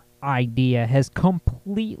waiver idea has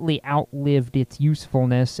completely outlived its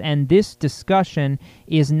usefulness, and this discussion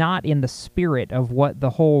is not in the spirit of what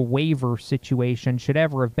the whole waiver situation should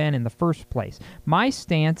ever have been in the first place. My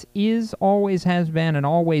stance is, always has been, and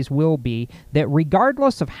always will be that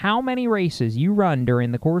regardless of how many races you run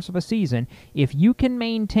during the course of a season, if you can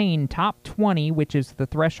maintain top 20, which is the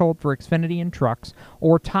threshold for Xfinity and trucks,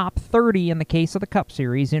 or top 30 in the case of the Cup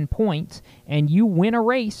Series in points, and you win a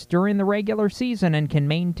race during the regular season and can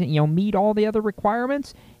maintain, meet all the other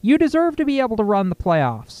requirements, you deserve to be able to run the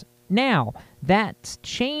playoffs. Now, that's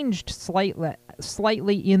changed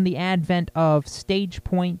slightly in the advent of stage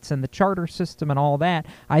points and the charter system and all that.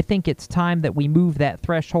 I think it's time that we move that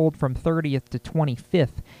threshold from 30th to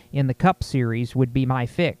 25th in the Cup Series would be my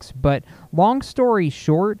fix. But long story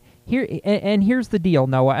short, here's the deal,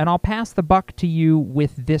 Noah, and I'll pass the buck to you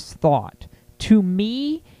with this thought. To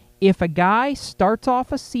me, if a guy starts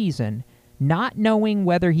off a season not knowing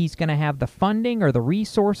whether he's going to have the funding or the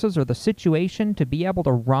resources or the situation to be able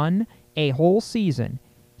to run a whole season,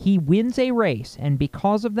 he wins a race, and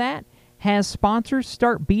because of that, has sponsors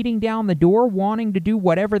start beating down the door wanting to do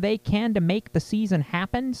whatever they can to make the season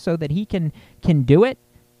happen so that he can do it,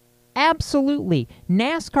 Absolutely.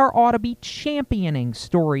 NASCAR ought to be championing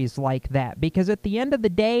stories like that, because at the end of the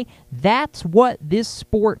day, that's what this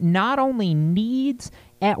sport not only needs.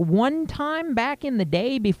 At one time back in the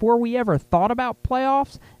day, before we ever thought about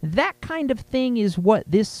playoffs, that kind of thing is what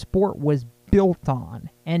this sport was built on.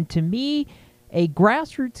 And to me, a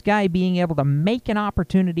grassroots guy being able to make an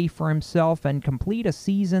opportunity for himself and complete a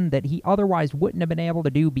season that he otherwise wouldn't have been able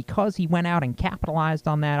to do because he went out and capitalized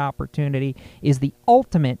on that opportunity is the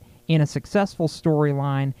ultimate in a successful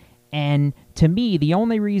storyline. And to me, the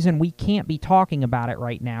only reason we can't be talking about it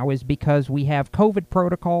right now is because we have COVID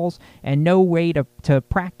protocols and no way to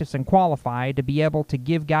practice and qualify to be able to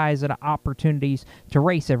give guys opportunities to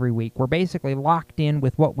race every week. We're basically locked in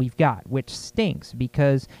with what we've got, which stinks,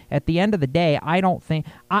 because at the end of the day, I don't think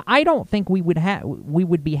we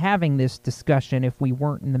would be having this discussion if we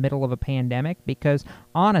weren't in the middle of a pandemic, because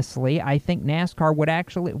honestly, I think NASCAR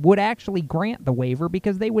would actually grant the waiver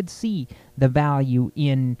because they would see the value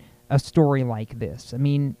in a story like this. I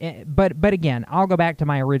mean, but again, I'll go back to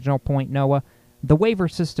my original point, Noah. The waiver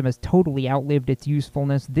system has totally outlived its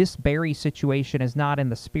usefulness. This Barry situation is not in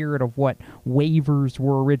the spirit of what waivers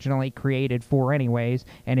were originally created for anyways,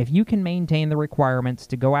 and if you can maintain the requirements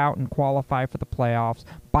to go out and qualify for the playoffs,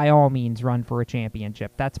 by all means run for a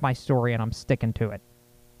championship. That's my story, and I'm sticking to it.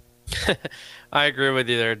 I agree with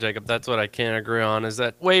you there, Jacob. That's what I can't agree on, is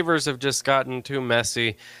that waivers have just gotten too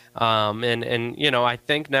messy. And you know, I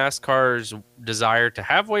think NASCAR's desire to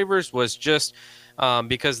have waivers was just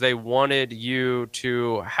because they wanted you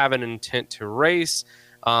to have an intent to race.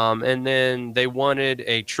 And then they wanted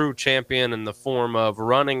a true champion in the form of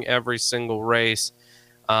running every single race.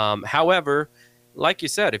 However, like you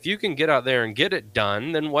said, if you can get out there and get it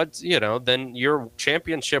done, then then you're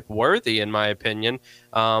championship worthy, in my opinion,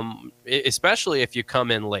 especially if you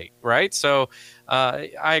come in late, right? So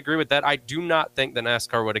I agree with that. I do not think that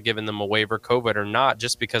NASCAR would have given them a waiver, COVID or not,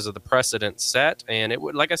 just because of the precedent set. And it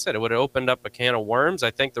would, like I said, it would have opened up a can of worms.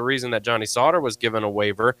 I think the reason that Johnny Sauter was given a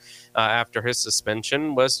waiver after his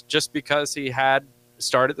suspension was just because he had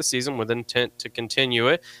started the season with intent to continue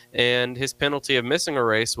it, and his penalty of missing a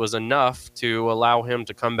race was enough to allow him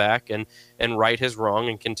to come back and right his wrong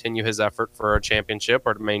and continue his effort for a championship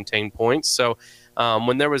or to maintain points. So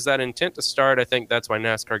when there was that intent to start, I think that's why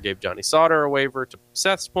NASCAR gave Johnny Sauter a waiver, to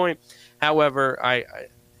Seth's point. However,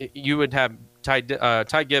 you would have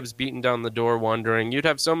Ty Gibbs beating down the door wondering. You'd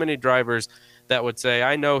have so many drivers that would say,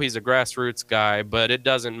 I know he's a grassroots guy, but it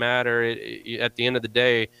doesn't matter. At the end of the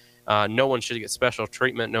day, no one should get special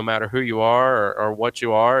treatment no matter who you are or what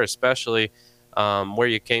you are, especially where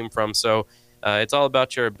you came from. So it's all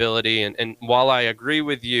about your ability. And while I agree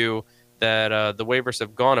with you that the waivers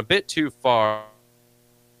have gone a bit too far,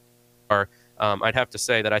 I'd have to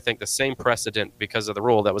say that I think the same precedent, because of the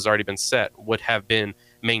rule that was already been set, would have been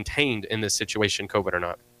maintained in this situation, COVID or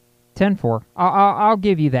not. 10-4. I'll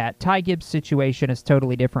give you that. Ty Gibbs' situation is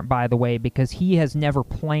totally different, by the way, because he has never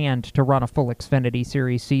planned to run a full Xfinity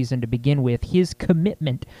Series season to begin with. His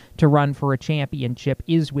commitment to run for a championship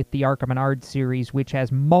is with the ARCA Menard Series, which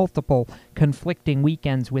has multiple conflicting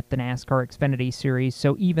weekends with the NASCAR Xfinity Series.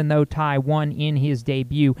 So even though Ty won in his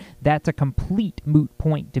debut, that's a complete moot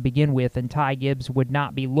point to begin with, and Ty Gibbs would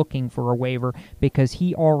not be looking for a waiver because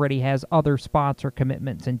he already has other sponsor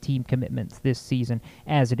commitments and team commitments this season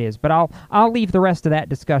as it is. But I'll leave the rest of that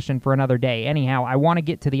discussion for another day. Anyhow, I want to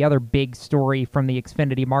get to the other big story from the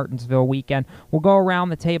Xfinity Martinsville weekend. We'll go around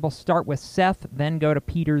the table, start with Seth, then go to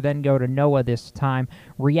Peter, then go to Noah this time.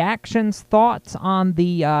 Reactions, thoughts on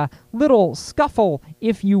the little scuffle,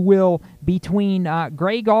 if you will, between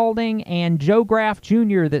Greg Alding and Joe Graff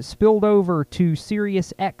Jr. that spilled over to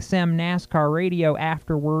Sirius XM NASCAR radio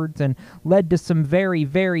afterwards and led to some very,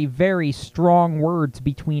 very, very strong words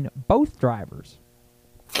between both drivers.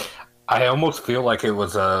 I almost feel like it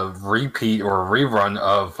was a repeat or a rerun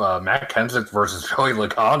of Matt Kenseth versus Joey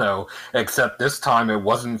Logano, except this time it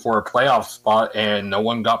wasn't for a playoff spot and no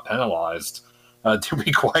one got penalized, to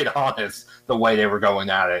be quite honest, the way they were going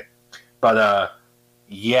at it. But,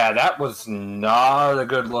 yeah, that was not a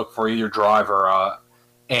good look for either driver.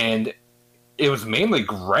 And it was mainly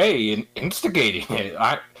Gray instigating it.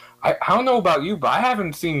 I don't know about you, but I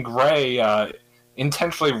haven't seen Gray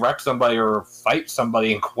intentionally wreck somebody or fight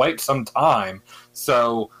somebody in quite some time.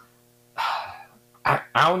 So I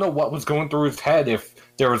don't know what was going through his head, if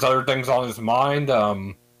there was other things on his mind.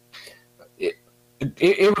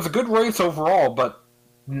 It was a good race overall, but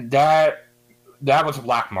that was a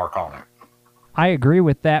black mark on it. I agree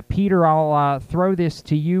with that. Peter, I'll throw this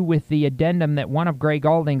to you with the addendum that one of Gray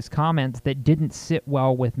Gaulding's comments that didn't sit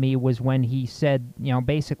well with me was when he said,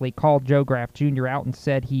 basically called Joe Graf Jr. out and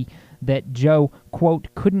said that Joe, quote,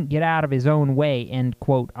 couldn't get out of his own way, end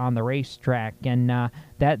quote, on the racetrack. And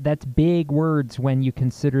that's big words when you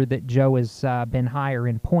consider that Joe has been higher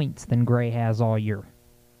in points than Gray has all year.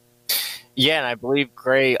 Yeah, and I believe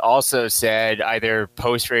Gray also said either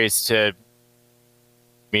post-race to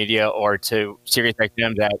media or to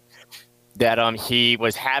SiriusXM that he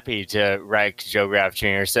was happy to wreck Joe Graf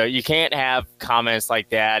Jr. So you can't have comments like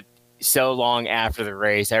that so long after the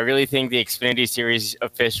race. I really think the Xfinity Series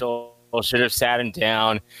official should have sat him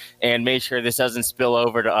down and made sure this doesn't spill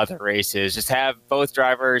over to other races. Just have both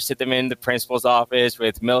drivers sit them in the principal's office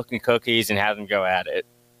with milk and cookies and have them go at it.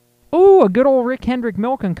 Ooh, a good old Rick Hendrick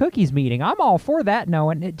milk and cookies meeting. I'm all for that,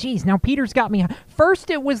 Noah. Geez, now Peter's got me. First,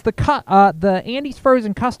 it was the Andy's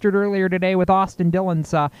Frozen Custard earlier today with Austin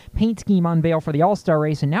Dillon's paint scheme unveil for the All-Star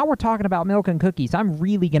race, and now we're talking about milk and cookies. I'm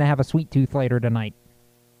really going to have a sweet tooth later tonight.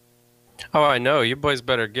 Oh, I know. You boys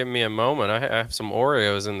better give me a moment. I have some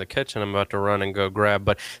Oreos in the kitchen I'm about to run and go grab.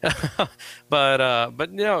 But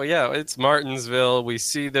it's Martinsville. We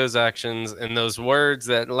see those actions and those words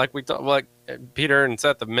that, like Peter and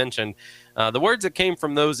Seth have mentioned, the words that came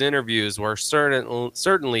from those interviews were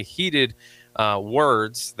certainly heated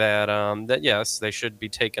words that yes, they should be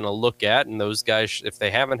taken a look at, and those guys, if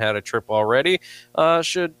they haven't had a trip already,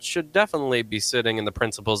 should definitely be sitting in the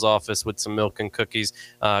principal's office with some milk and cookies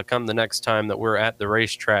come the next time that we're at the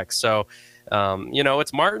racetrack. So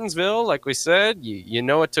it's Martinsville, like we said. You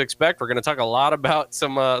know what to expect. We're going to talk a lot about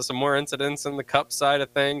some more incidents in the Cup side of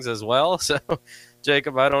things as well. So,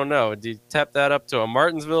 Jacob, I don't know. Do you tap that up to a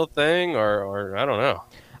Martinsville thing, or I don't know?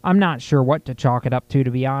 I'm not sure what to chalk it up to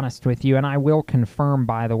be honest with you, and I will confirm,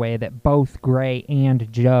 by the way, that both Gray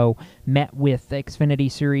and Joe met with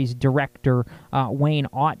Xfinity Series director Wayne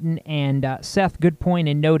Otten, and Seth, good point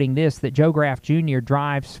in noting this, that Joe Graf Jr.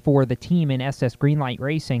 drives for the team in SS Greenlight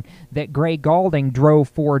Racing that Gray Gaulding drove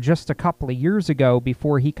for just a couple of years ago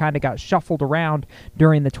before he kind of got shuffled around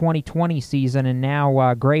during the 2020 season, and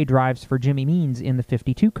now Gray drives for Jimmy Means in the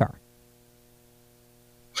 52 car.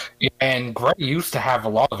 And Gray used to have a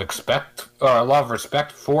lot of respect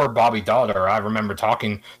for Bobby Daughter. I remember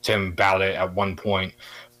talking to him about it at one point,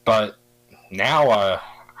 but now I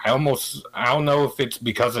don't know if it's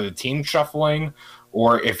because of the team shuffling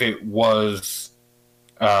or if it was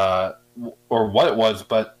or what it was.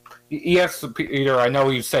 But yes, Peter, I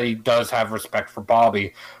know you said he does have respect for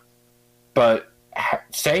Bobby, but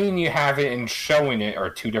saying you have it and showing it are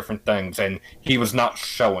two different things, and he was not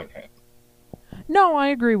showing it. No, I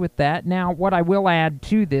agree with that. Now, what I will add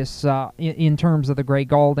to this in terms of the Gray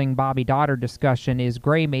Gaulding Bobby Daughter discussion is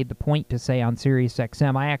Gray made the point to say on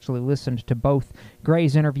SiriusXM. I actually listened to both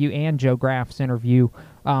Gray's interview and Joe Graf's interview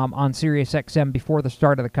on SiriusXM before the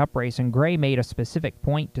start of the Cup race, and Gray made a specific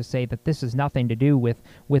point to say that this has nothing to do with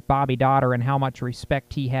Bobby Daughter and how much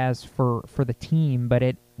respect he has for the team, but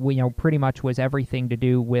it pretty much was everything to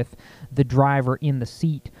do with the driver in the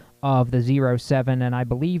seat of the 07, and I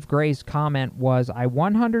believe Gray's comment was, I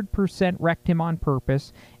 100% wrecked him on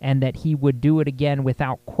purpose, and that he would do it again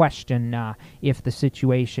without question if the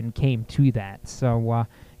situation came to that. So,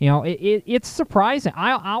 it's surprising.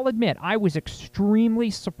 I'll admit, I was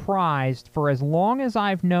extremely surprised. For as long as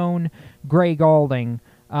I've known Gray Gaulding,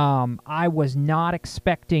 I was not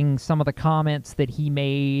expecting some of the comments that he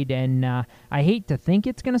made, and I hate to think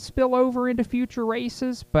it's going to spill over into future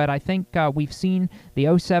races, but I think we've seen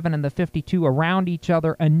the 07 and the 52 around each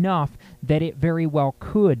other enough that it very well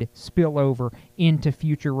could spill over into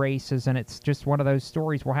future races, and it's just one of those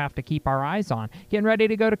stories we'll have to keep our eyes on. Getting ready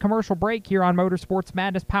to go to commercial break here on Motorsports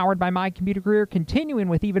Madness, powered by My Computer Career, continuing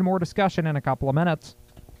with even more discussion in a couple of minutes.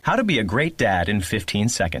 How to be a great dad in 15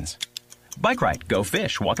 seconds. Bike ride, go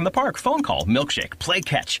fish, walk in the park, phone call, milkshake, play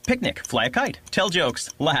catch, picnic, fly a kite, tell jokes,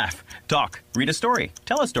 laugh, talk, read a story,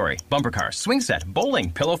 tell a story, bumper cars, swing set, bowling,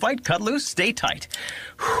 pillow fight, cut loose, stay tight.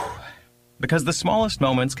 Whew. Because the smallest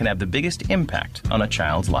moments can have the biggest impact on a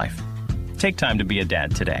child's life. Take time to be a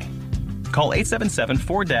dad today. Call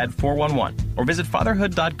 877-4DAD-411 or visit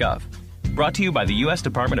fatherhood.gov. Brought to you by the U.S.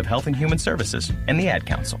 Department of Health and Human Services and the Ad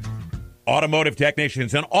Council. Automotive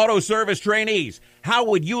technicians and auto service trainees, how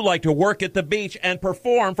would you like to work at the beach and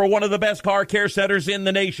perform for one of the best car care centers in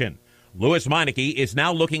the nation? Lewis Meineke is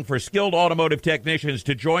now looking for skilled automotive technicians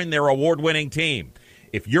to join their award-winning team.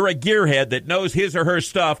 If you're a gearhead that knows his or her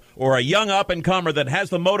stuff, or a young up-and-comer that has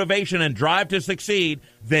the motivation and drive to succeed,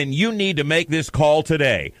 then you need to make this call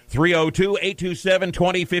today.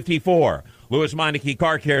 302-827-2054. Lewis Meineke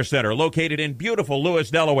Car Care Center, located in beautiful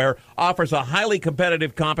Lewis, Delaware, offers a highly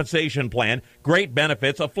competitive compensation plan, great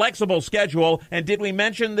benefits, a flexible schedule, and did we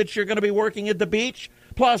mention that you're going to be working at the beach?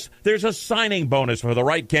 Plus, there's a signing bonus for the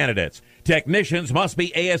right candidates. Technicians must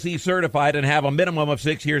be ASE certified and have a minimum of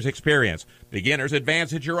 6 years experience. Beginners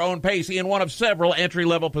advance at your own pace in one of several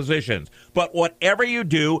entry-level positions. But whatever you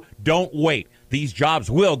do, don't wait. These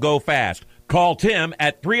jobs will go fast. Call Tim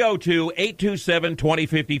at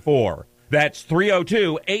 302-827-2054. That's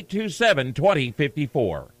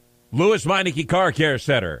 302-827-2054. Lewis Meineke Car Care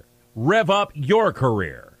Center. Rev up your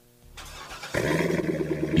career.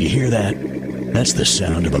 You hear that? That's the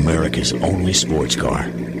sound of America's only sports car.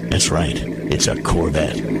 That's right. It's a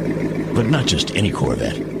Corvette. But not just any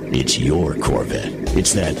Corvette. It's your Corvette.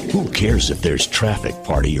 It's that who cares if there's traffic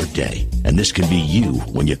part of your day. And this can be you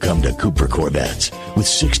when you come to Cooper Corvettes. With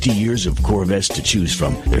 60 years of Corvettes to choose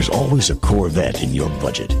from, there's always a Corvette in your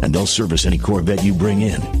budget. And they'll service any Corvette you bring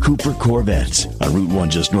in. Cooper Corvettes on Route 1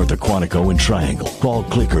 just north of Quantico and Triangle. Call,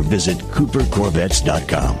 click, or visit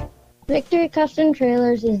CooperCorvettes.com. Victory Custom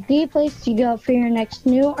Trailers is the place to go for your next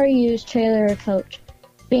new or used trailer or coach.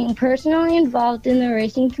 Being personally involved in the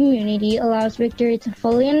racing community allows Victory to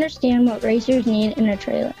fully understand what racers need in a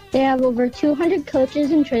trailer. They have over 200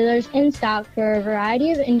 coaches and trailers in stock for a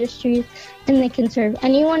variety of industries, and they can serve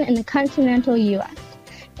anyone in the continental U.S.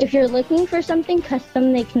 If you're looking for something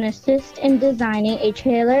custom, they can assist in designing a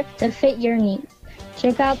trailer to fit your needs.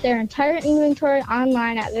 Check out their entire inventory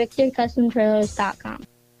online at victorycustomtrailers.com.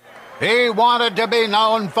 He wanted to be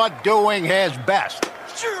known for doing his best.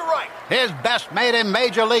 Sure, you're right. His best made him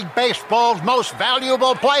Major League Baseball's most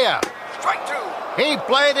valuable player. Strike two. He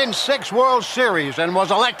played in 6 World Series and was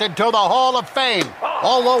elected to the Hall of Fame.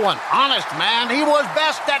 Although an honest man, he was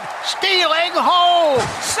best at stealing home.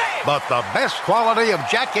 But the best quality of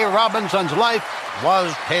Jackie Robinson's life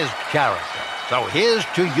was his character. So here's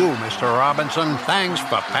to you, Mr. Robinson. Thanks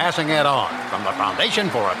for passing it on. From the Foundation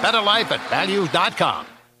for a Better Life at Values.com.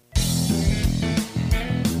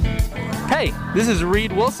 Hey, this is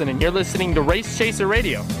Reed Wilson, and you're listening to Race Chaser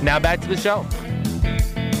Radio. Now back to the show.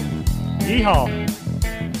 Yeehaw.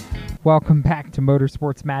 Welcome back to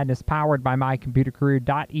Motorsports Madness, powered by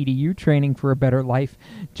mycomputercareer.edu, training for a better life.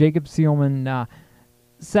 Jacob Seelman,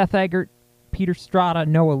 Seth Eggert, Peter Strada,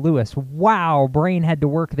 Noah Lewis. Wow, Brain had to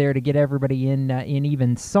work there to get everybody in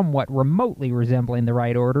even somewhat remotely resembling the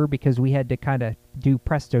right order, because we had to kind of do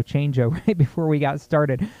presto changeo right before we got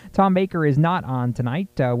started. Tom Baker is not on tonight.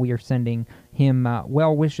 We are sending him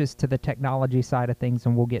well wishes to the technology side of things,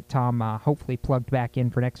 and we'll get Tom hopefully plugged back in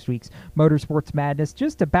for next week's Motorsports Madness.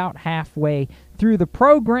 Just about halfway through the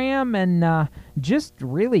program, and just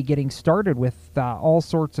really getting started with all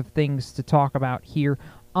sorts of things to talk about here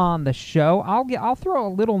on the show. I'll throw a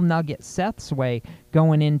little nugget Seth's way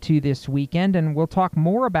going into this weekend, and we'll talk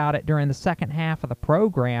more about it during the second half of the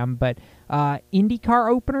program. But IndyCar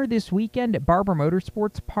opener this weekend at Barber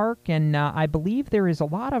Motorsports Park, and I believe there is a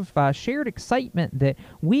lot of shared excitement that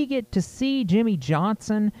we get to see Jimmy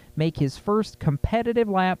Johnson make his first competitive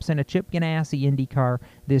laps in a Chip Ganassi IndyCar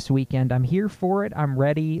this weekend. I'm here for it. I'm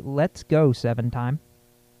ready. Let's go, 7-time.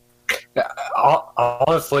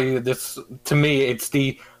 Honestly, this, to me, it's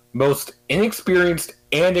the most inexperienced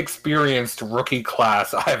and experienced rookie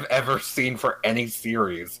class I've ever seen for any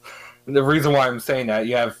series. And the reason why I'm saying that,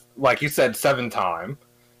 you have, like you said, 7-time.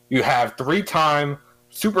 You have 3-time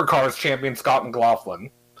Supercars champion Scott McLaughlin.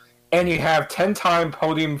 And you have 10-time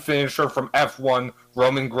podium finisher from F1,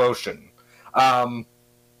 Roman Grosjean.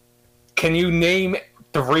 Can you name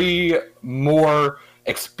 3 more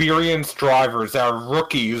experienced drivers that are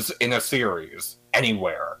rookies in a series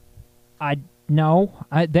anywhere? No.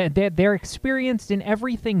 They're experienced in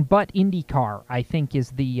everything but IndyCar, I think, is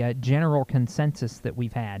the general consensus that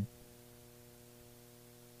we've had.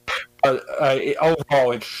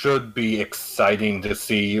 Overall, it should be exciting to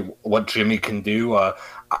see what Jimmy can do. I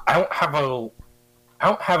don't have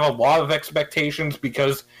a lot of expectations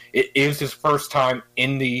because it is his first time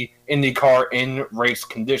in the IndyCar in race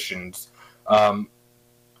conditions.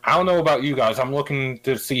 I don't know about you guys. I'm looking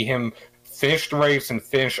to see him finish the race and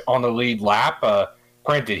finish on the lead lap.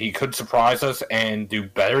 Granted, he could surprise us and do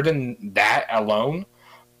better than that alone,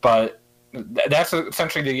 but that's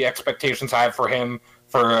essentially the expectations I have for him.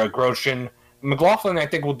 For Grosjean, McLaughlin, I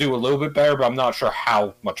think, will do a little bit better, but I'm not sure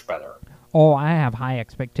how much better. Oh, I have high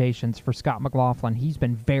expectations for Scott McLaughlin. He's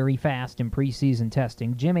been very fast in preseason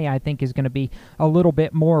testing. Jimmy, I think, is going to be a little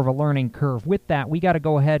bit more of a learning curve. With that, we got to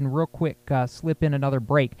go ahead and real quick slip in another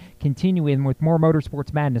break, continuing with more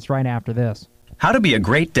Motorsports Madness right after this. How to be a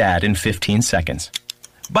great dad in 15 seconds.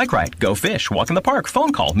 Bike ride, go fish, walk in the park,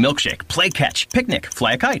 phone call, milkshake, play catch, picnic,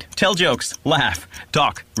 fly a kite, tell jokes, laugh,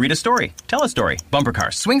 talk, read a story, tell a story, bumper car,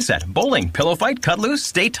 swing set, bowling, pillow fight, cut loose,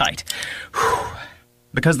 stay tight. Whew.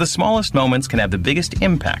 Because the smallest moments can have the biggest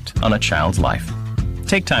impact on a child's life.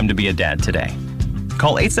 Take time to be a dad today.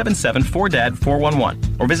 Call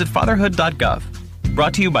 877-4DAD-411 or visit fatherhood.gov.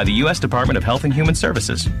 Brought to you by the U.S. Department of Health and Human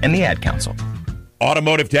Services and the Ad Council.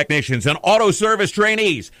 Automotive technicians and auto service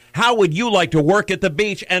trainees, how would you like to work at the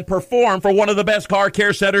beach and perform for one of the best car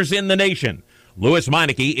care centers in the nation? Lewis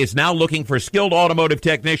Meineke is now looking for skilled automotive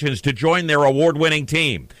technicians to join their award-winning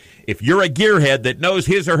team. If you're a gearhead that knows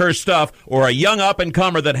his or her stuff, or a young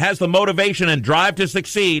up-and-comer that has the motivation and drive to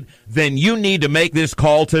succeed, then you need to make this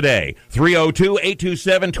call today.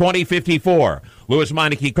 302-827-2054. Lewis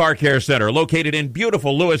Meineke Car Care Center, located in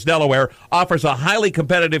beautiful Lewis, Delaware, offers a highly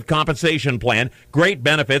competitive compensation plan, great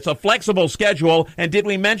benefits, a flexible schedule, and did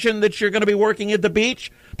we mention that you're going to be working at the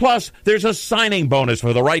beach? Plus, there's a signing bonus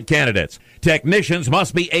for the right candidates. Technicians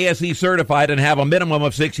must be ASE certified and have a minimum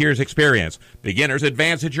of 6 years experience. Beginners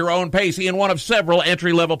advance at your own pace in one of several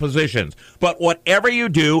entry-level positions. But whatever you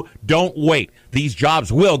do, don't wait. These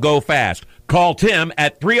jobs will go fast. Call Tim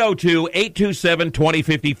at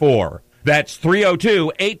 302-827-2054. That's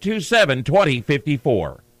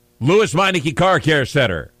 302-827-2054. Lewis Meineke Car Care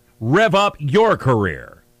Center. Rev up your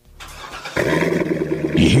career.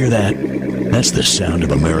 You hear that? That's the sound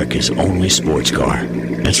of America's only sports car.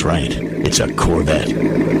 That's right. It's a Corvette.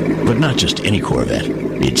 But not just any Corvette.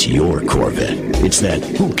 It's your Corvette. It's that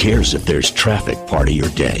who cares if there's traffic part of your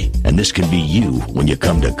day. And this can be you when you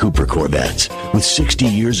come to Cooper Corvettes. With 60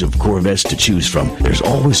 years of Corvettes to choose from, there's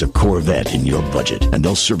always a Corvette in your budget. And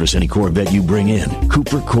they'll service any Corvette you bring in.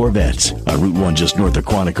 Cooper Corvettes on Route 1 just north of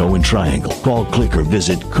Quantico and Triangle. Call, click, or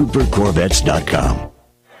visit CooperCorvettes.com.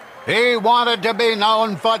 He wanted to be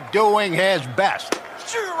known for doing his best.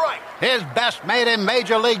 Sure, right. His best made him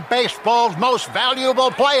Major League Baseball's most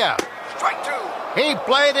valuable player. Strike two. He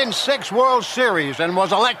played in 6 World Series and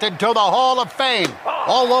was elected to the Hall of Fame.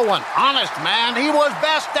 Although an honest man, he was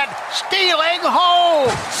best at stealing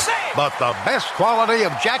home. But the best quality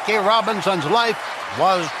of Jackie Robinson's life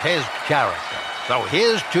was his character. So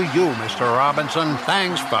here's to you, Mr. Robinson.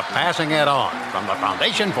 Thanks for passing it on. From the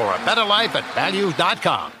Foundation for a Better Life at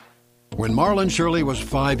values.com. When Marlon Shirley was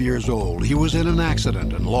 5 years old, he was in an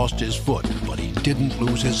accident and lost his foot, but he didn't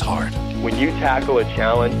lose his heart. When you tackle a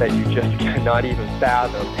challenge that you just cannot even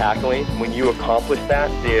fathom tackling, when you accomplish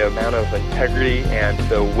that, the amount of integrity and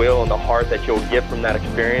the will and the heart that you'll get from that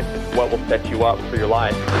experience is what will set you up for your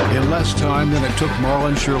life. In less time than it took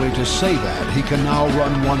Marlon Shirley to say that, he can now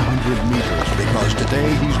run 100 meters because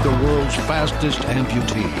today he's the world's fastest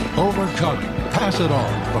amputee. Overcoming. Pass it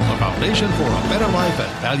on from the Foundation for a Better Life at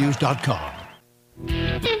values.com.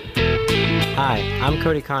 Hi, I'm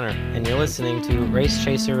Cody Connor, and you're listening to Race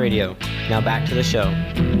Chaser Radio. Now back to the show.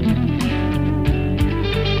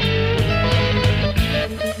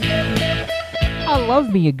 I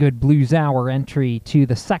love me a good Blues Hour entry to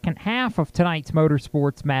the second half of tonight's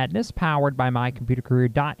Motorsports Madness, powered by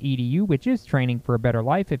mycomputercareer.edu, which is training for a better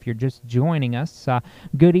life if you're just joining us.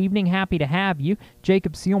 Good evening, happy to have you.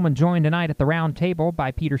 Jacob Seelman joined tonight at the round table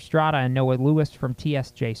by Peter Strada and Noah Lewis from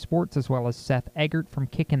TSJ Sports, as well as Seth Eggert from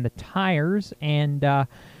Kicking the Tires. And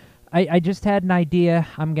I just had an idea.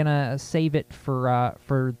 I'm going to save it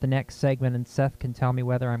for the next segment, and Seth can tell me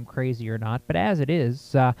whether I'm crazy or not. But as it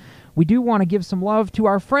is, we do want to give some love to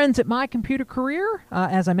our friends at My Computer Career.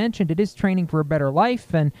 As I mentioned, it is training for a better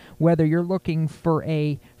life, and whether you're looking for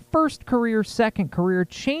a first career, second career,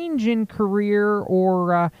 change in career,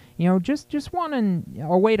 or just wanting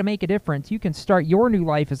a way to make a difference, you can start your new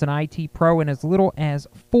life as an IT pro in as little as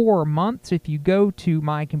 4 months. If you go to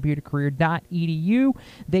mycomputercareer.edu,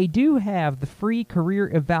 they do have the free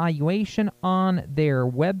career evaluation on their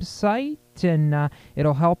website, and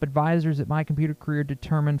it'll help advisors at My Computer Career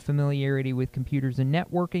determine familiarity with computers and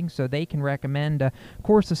networking, so they can recommend a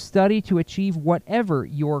course of study to achieve whatever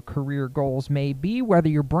your career goals may be, whether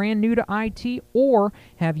you're brand new to IT or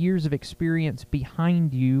have years of experience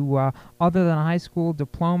behind you. Other than a high school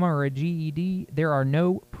diploma or a GED, there are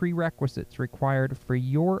no prerequisites required for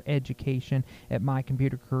your education at My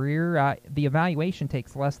Computer Career. The evaluation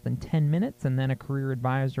takes less than 10 minutes, and then a career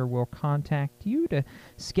advisor will contact you to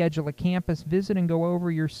schedule a campus visit and go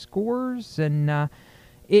over your scores. And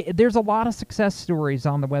there's a lot of success stories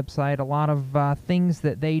on the website, a lot of things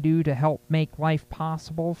that they do to help make life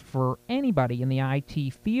possible for anybody in the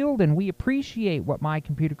IT field, and we appreciate what My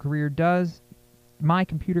Computer Career does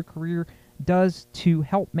to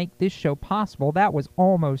help make this show possible. That was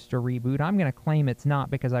almost a reboot. I'm going to claim it's not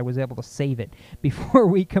because I was able to save it before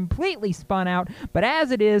we completely spun out. But as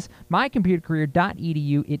it is,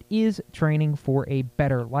 mycomputercareer.edu, it is training for a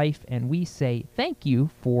better life, and we say thank you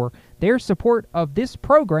for their support of this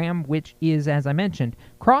program, which is, as I mentioned,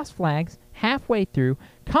 Cross Flags, halfway through.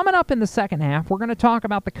 Coming up in the second half, we're going to talk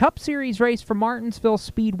about the Cup Series race from Martinsville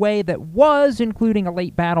Speedway that was including a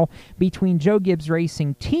late battle between Joe Gibbs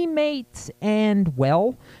Racing teammates, and,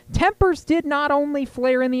 well, tempers did not only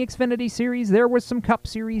flare in the Xfinity Series, there was some Cup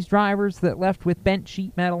Series drivers that left with bent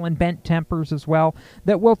sheet metal and bent tempers as well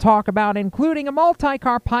that we'll talk about, including a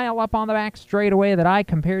multi-car pile-up on the back straightaway that I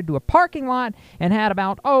compared to a parking lot and had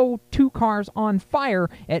about, 2 cars on fire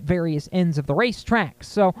at various ends of the racetrack.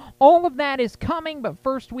 So all of that is coming, but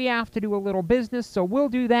first we have to do a little business, so we'll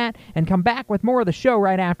do that and come back with more of the show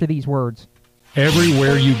right after these words.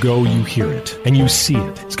 Everywhere you go, you hear it, and you see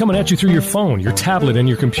it. It's coming at you through your phone, your tablet, and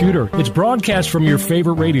your computer. It's broadcast from your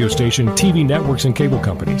favorite radio station, TV networks, and cable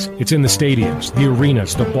companies. It's in the stadiums, the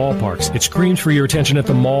arenas, the ballparks. It screams for your attention at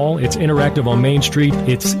the mall. It's interactive on Main Street.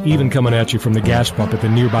 It's even coming at you from the gas pump at the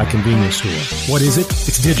nearby convenience store. What is it?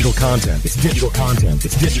 It's digital content. It's digital content.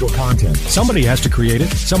 It's digital content. Somebody has to create it.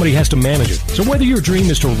 Somebody has to manage it. So whether your dream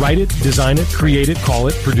is to write it, design it, create it, call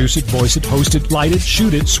it, produce it, voice it, host it, light it,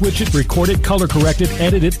 shoot it, switch it, record it, color correct it,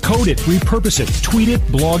 edit it, code it, repurpose it, tweet it,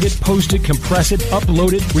 blog it, post it, compress it,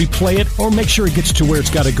 upload it, replay it, or make sure it gets to where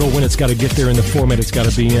it's got to go when it's got to get there in the format it's got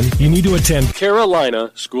to be in, you need to attend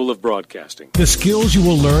Carolina School of Broadcasting. The skills you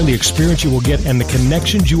will learn, the experience you will get, and the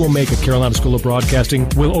connections you will make at Carolina School of Broadcasting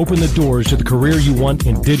will open the doors to the career you want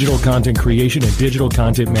in digital content creation and digital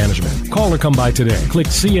content management. Call or come by today. Click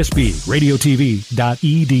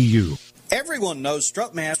csbradiotv.edu. Everyone knows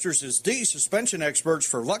Strutmasters is the suspension experts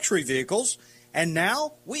for luxury vehicles, and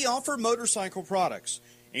now we offer motorcycle products.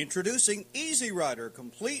 Introducing Easy Rider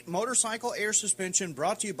Complete Motorcycle Air Suspension,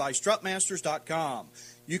 brought to you by Strutmasters.com.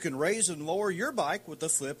 You can raise and lower your bike with the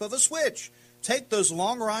flip of a switch. Take those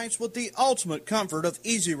long rides with the ultimate comfort of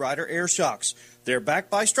Easy Rider Air Shocks. They're backed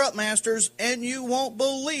by Strutmasters, and you won't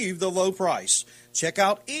believe the low price. Check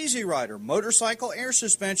out Easy Rider Motorcycle Air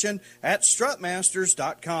Suspension at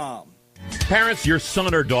Strutmasters.com. Parents, your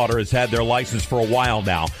son or daughter has had their license for a while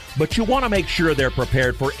now, but you want to make sure they're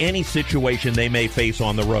prepared for any situation they may face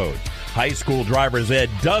on the road. High school driver's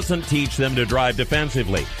ed doesn't teach them to drive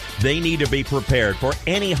defensively. They need to be prepared for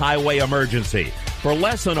any highway emergency. For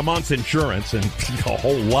less than a month's insurance, and a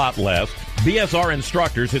whole lot less, BSR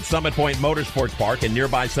instructors at Summit Point Motorsports Park in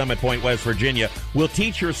nearby Summit Point, West Virginia, will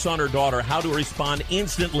teach your son or daughter how to respond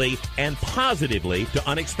instantly and positively to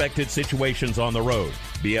unexpected situations on the road.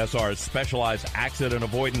 BSR's specialized accident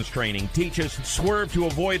avoidance training teaches swerve to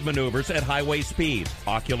avoid maneuvers at highway speed,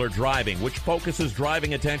 ocular driving, which focuses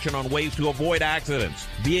driving attention on ways to avoid accidents,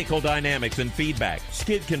 vehicle dynamics and feedback,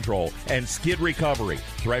 skid control and skid recovery,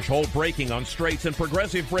 threshold braking on straights and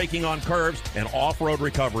progressive braking on curves, and off-road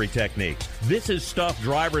recovery techniques. This is stuff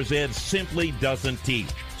driver's ed simply doesn't teach.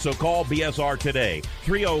 So call BSR today,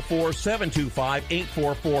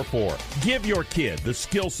 304-725-8444. Give your kid the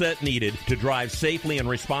skill set needed to drive safely and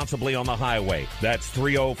responsibly on the highway. That's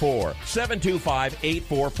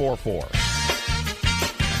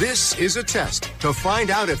 304-725-8444. This is a test to find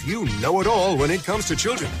out if you know it all when it comes to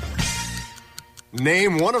children.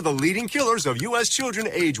 Name one of the leading killers of U.S. children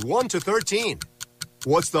age 1 to 13.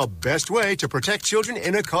 What's the best way to protect children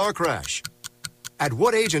in a car crash? At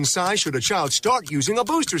what age and size should a child start using a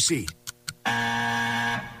booster seat?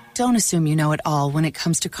 Don't assume you know it all when it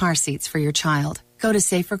comes to car seats for your child. Go to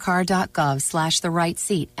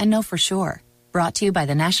safercar.gov/the-right-seat and know for sure. Brought to you by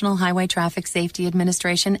the National Highway Traffic Safety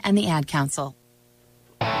Administration and the Ad Council.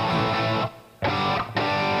 Hi,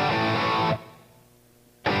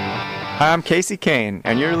 I'm Casey Kane,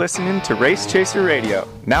 and you're listening to Race Chaser Radio.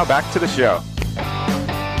 Now back to the show.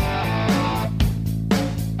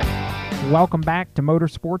 Welcome back to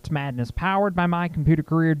Motorsports Madness, powered by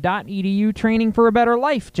mycomputercareer.edu, training for a better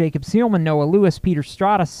life. Jacob Seelman, Noah Lewis, Peter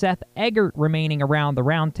Strada, Seth Eggert remaining around the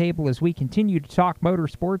round table as we continue to talk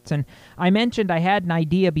motorsports. And I mentioned I had an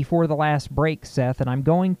idea before the last break, Seth, and I'm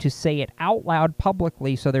going to say it out loud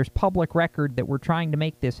publicly so there's public record that we're trying to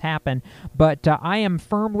make this happen. But I am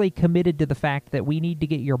firmly committed to the fact that we need to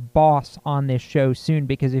get your boss on this show soon,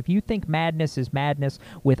 because if you think madness is madness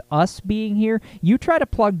with us being here, you try to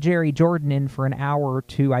plug Jerry Jordan Jordan in for an hour or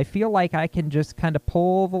two, I feel like I can just kind of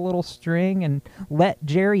pull the little string and let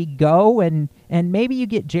Jerry go, and maybe you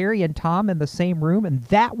get Jerry and Tom in the same room, and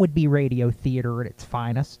that would be radio theater at its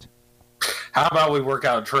finest. How about we work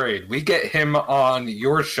out a trade? We get him on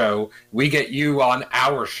your show, we get you on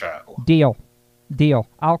our show. Deal.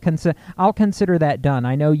 I'll consider that done.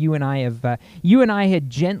 I know you and I had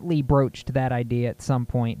gently broached that idea at some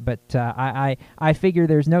point, but I figure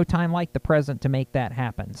there's no time like the present to make that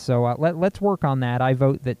happen. So let's work on that. I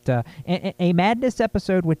vote that a Madness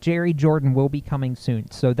episode with Jerry Jordan will be coming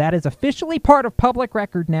soon. So that is officially part of public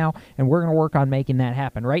record now, and we're going to work on making that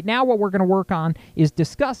happen. Right now, what we're going to work on is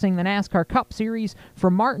discussing the NASCAR Cup Series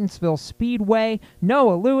from Martinsville Speedway.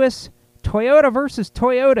 Noah Lewis, Toyota versus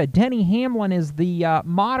Toyota. Denny Hamlin is the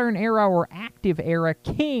modern era or active era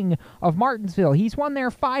king of Martinsville. He's won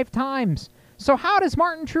there 5 times. So how does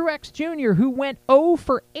Martin Truex Jr., who went 0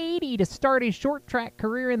 for 80 to start his short track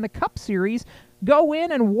career in the Cup Series, go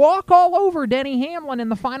in and walk all over Denny Hamlin in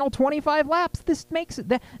the final 25 laps? This makes it,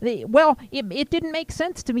 it didn't make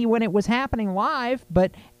sense to me when it was happening live,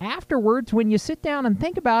 but afterwards, when you sit down and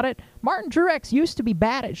think about it, Martin Truex used to be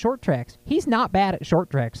bad at short tracks. He's not bad at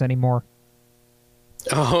short tracks anymore.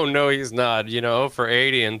 Oh, no, he's not. 0 for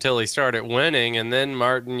 80 until he started winning, and then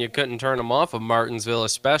Martin, you couldn't turn him off of Martinsville,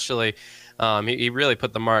 especially. He really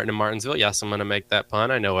put the Martin in Martinsville. Yes, I'm going to make that pun.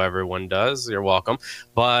 I know everyone does. You're welcome.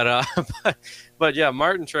 But yeah,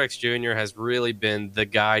 Martin Truex Jr. has really been the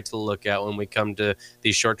guy to look at when we come to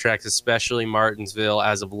these short tracks, especially Martinsville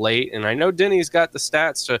as of late. And I know Denny's got the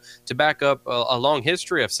stats to back up a long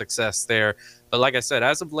history of success there. But like I said,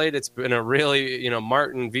 as of late, it's been a really,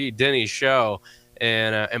 Martin v. Denny show.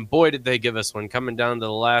 And boy, did they give us one coming down to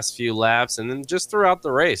the last few laps and then just throughout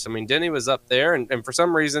the race. I mean, Denny was up there, and for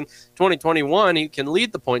some reason, 2021, he can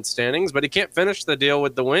lead the point standings, but he can't finish the deal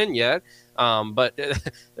with the win yet. But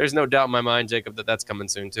there's no doubt in my mind, Jacob, that's coming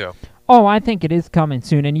soon too. Oh, I think it is coming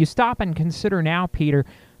soon. And you stop and consider now, Peter,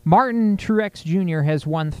 Martin Truex Jr. has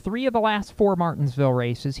won 3 of the last 4 Martinsville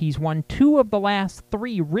races. He's won 2 of the last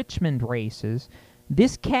 3 Richmond races.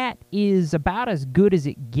 This cat is about as good as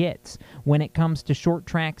it gets when it comes to short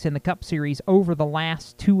tracks in the Cup Series over the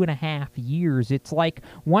last 2.5 years. It's like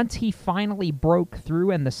once he finally broke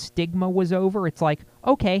through and the stigma was over, it's like,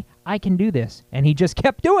 okay, I can do this. And he just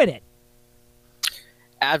kept doing it.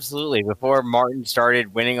 Absolutely. Before Martin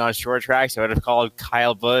started winning on short tracks, I would have called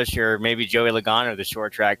Kyle Busch or maybe Joey Logano the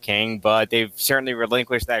short track king, but they've certainly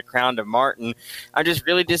relinquished that crown to Martin. I'm just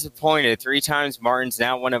really disappointed. 3 times Martin's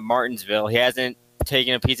now won at Martinsville. He hasn't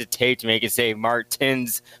taken a piece of tape to make it say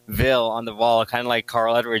Martinsville on the wall, kind of like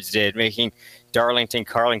Carl Edwards did, making Darlington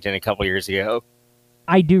Carlington a couple years ago.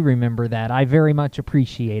 I do remember that. I very much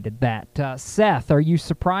appreciated that. Seth, are you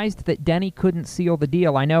surprised that Denny couldn't seal the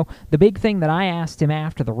deal? I know the big thing that I asked him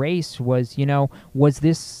after the race was, was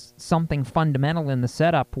this something fundamental in the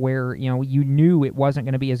setup where, you knew it wasn't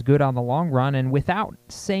going to be as good on the long run, and without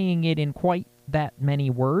saying it in quite that many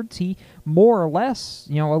words, he more or less,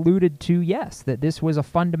 alluded to, yes, that this was a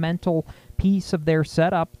fundamental piece of their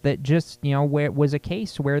setup that just, where it was a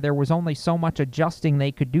case where there was only so much adjusting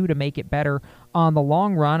they could do to make it better on the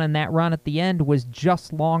long run, and that run at the end was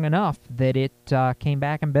just long enough that it came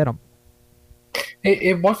back and bit them.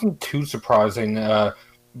 It wasn't too surprising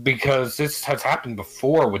because this has happened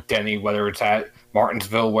before with Denny, whether it's at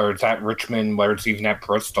Martinsville, whether it's at Richmond, whether it's even at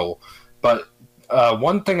Bristol. But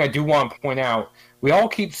one thing I do want to point out, we all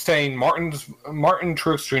keep saying Martin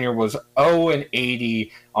Truex Jr. was 0 and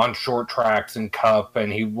 80 on short tracks in Cup,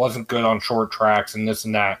 and he wasn't good on short tracks and this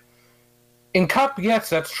and that. In Cup, yes,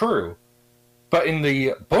 that's true. But in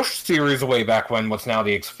the Busch Series way back when, what's now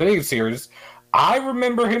the Xfinity Series, I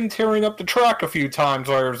remember him tearing up the track a few times,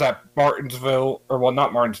 whether it was at Martinsville, or well,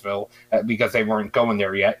 not Martinsville, because they weren't going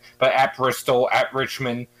there yet, but at Bristol, at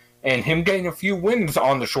Richmond, and him getting a few wins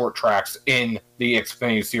on the short tracks in the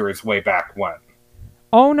Xfinity Series way back when.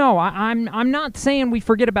 Oh, no, I'm not saying we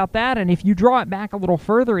forget about that, and if you draw it back a little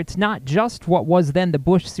further, it's not just what was then the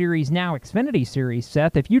Busch Series, now Xfinity Series,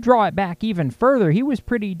 Seth. If you draw it back even further, he was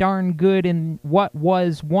pretty darn good in what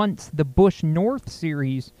was once the Busch North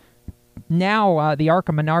Series, now the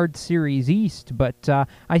ARCA Menard Series East, but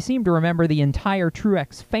I seem to remember the entire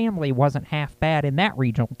Truex family wasn't half bad in that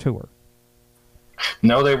regional tour.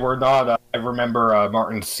 No, they were not. I remember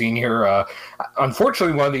Martin Sr.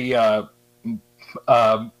 Unfortunately, one of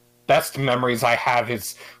the best memories I have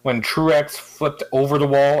is when Truex flipped over the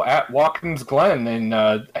wall at Watkins Glen in,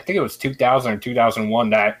 I think it was 2000 or 2001,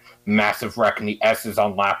 that massive wreck in the S's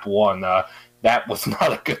on lap 1. That was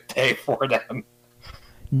not a good day for them.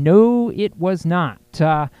 No, it was not.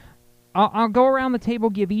 I'll go around the table,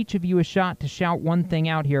 give each of you a shot to shout one thing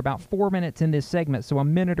out here. About 4 minutes in this segment, so a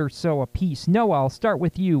minute or so apiece. Noah, I'll start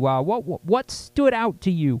with you. What stood out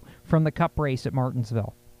to you from the Cup race at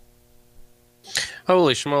Martinsville?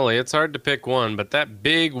 Holy schmoly, it's hard to pick one, but that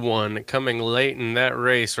big one coming late in that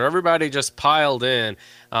race where everybody just piled in,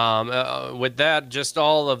 with that, just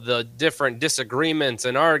all of the different disagreements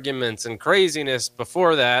and arguments and craziness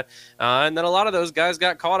before that, and then a lot of those guys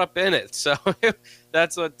got caught up in it. So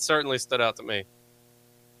that's what certainly stood out to me.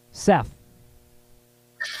 Seth.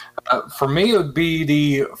 For me, it would be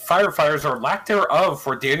the firefighters, or lack thereof,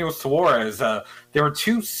 for Daniel Suarez. There were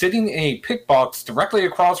two sitting in a pit box directly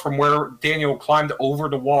across from where Daniel climbed over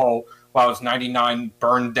the wall while his 99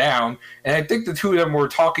 burned down. And I think the two of them were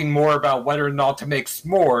talking more about whether or not to make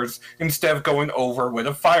s'mores instead of going over with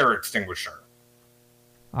a fire extinguisher.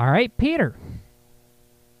 All right, Peter.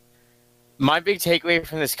 My big takeaway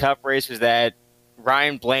from this Cup race was that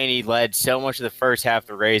Ryan Blaney led so much of the first half of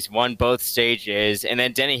the race, won both stages, and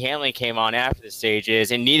then Denny Hamlin came on after the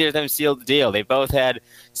stages, and neither of them sealed the deal. They both had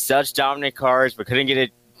such dominant cars, but couldn't get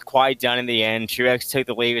it quite done in the end. Truex took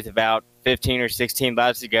the lead with about 15 or 16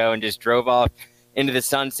 laps to go and just drove off into the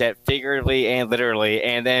sunset, figuratively and literally.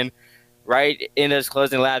 And then right in those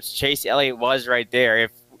closing laps, Chase Elliott was right there.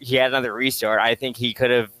 If he had another restart, I think he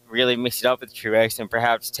could have really mixed it up with Truex and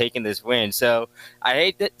perhaps taken this win. So I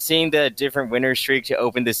hate that seeing the different winner streak to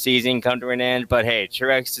open the season come to an end, but hey,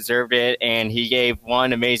 Truex deserved it, and he gave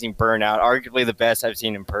one amazing burnout, arguably the best I've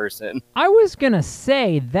seen in person. I was going to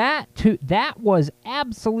say that was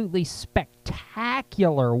absolutely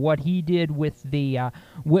spectacular what he did with the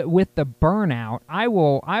burnout. I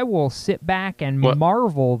will sit back and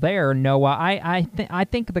marvel there, Noah. I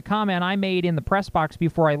think the comment I made in the press box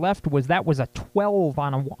before I left was that was a 12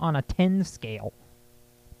 on a 10 scale.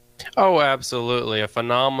 Oh, absolutely. A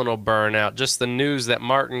phenomenal burnout. Just the news that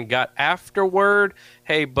Martin got afterward.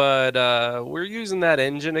 Hey, bud, we're using that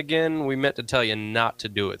engine again. We meant to tell you not to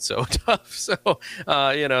do it so tough. So,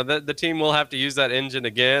 the team will have to use that engine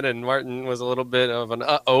again. And Martin was a little bit of an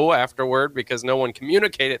uh-oh afterward because no one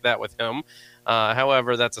communicated that with him.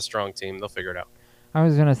 However, that's a strong team. They'll figure it out. I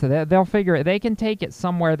was going to say that they'll figure it. They can take it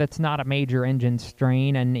somewhere that's not a major engine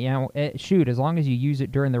strain, and as long as you use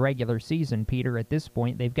it during the regular season, Peter. At this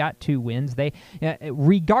point, they've got 2 wins. They,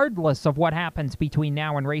 regardless of what happens between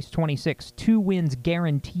now and race 26, 2 wins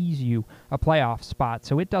guarantees you a playoff spot.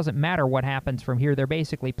 So it doesn't matter what happens from here. They're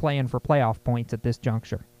basically playing for playoff points at this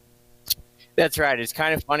juncture. That's right. It's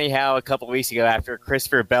kind of funny how a couple of weeks ago, after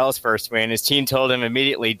Christopher Bell's first win, his team told him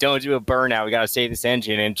immediately, don't do a burnout. We got to save this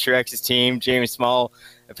engine. And Truex's team, James Small,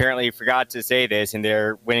 apparently forgot to say this in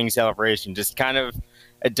their winning celebration. Just kind of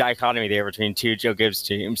a dichotomy there between 2 Joe Gibbs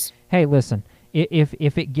teams. Hey, listen,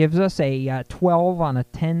 if it gives us a 12 on a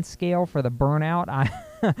 10 scale for the burnout,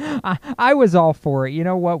 I was all for it. You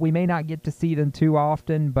know what? We may not get to see them too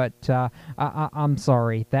often, but I'm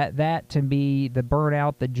sorry. That to me, the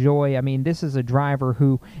burnout, the joy. I mean, this is a driver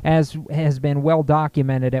who, as has been well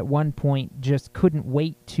documented, at one point just couldn't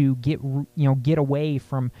wait to get away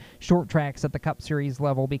from short tracks at the Cup Series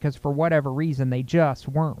level because for whatever reason they just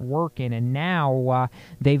weren't working, and now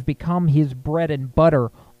they've become his bread and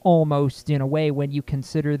butter. Almost in a way when you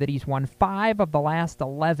consider that he's won 5 of the last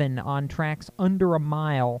 11 on tracks under a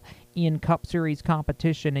mile in Cup Series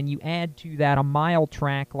competition, and you add to that a mile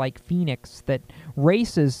track like Phoenix that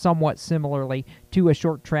races somewhat similarly to a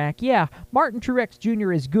short track. Yeah, Martin Truex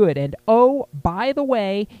Jr. is good, and oh, by the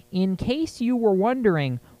way, in case you were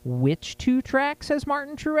wondering, which 2 tracks has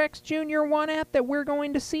Martin Truex Jr. won at that we're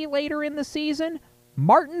going to see later in the season?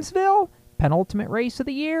 Martinsville, penultimate race of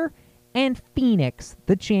the year, and Phoenix,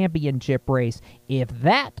 the championship race. If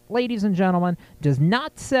that, ladies and gentlemen, does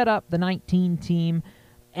not set up the 19 team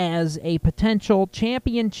as a potential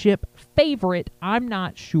championship favorite, I'm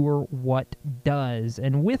not sure what does.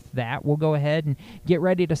 And with that, we'll go ahead and get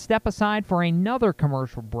ready to step aside for another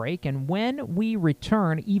commercial break. And when we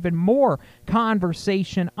return, even more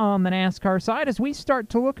conversation on the NASCAR side as we start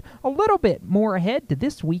to look a little bit more ahead to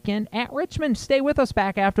this weekend at Richmond. Stay with us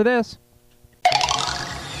back after this.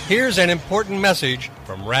 Here's an important message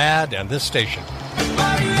from RAD and this station.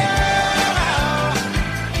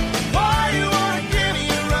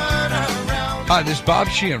 Hi, this is Bob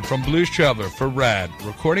Sheehan from Blues Traveler for RAD,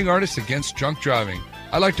 recording artists against drunk driving.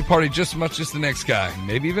 I like to party just as much as the next guy,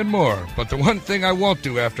 maybe even more. But the one thing I won't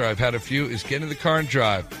do after I've had a few is get in the car and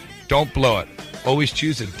drive. Don't blow it. Always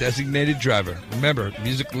choose a designated driver. Remember,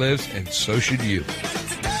 music lives, and so should you.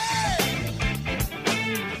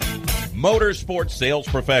 Motorsports Sales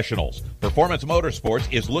Professionals, Performance Motorsports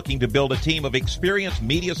is looking to build a team of experienced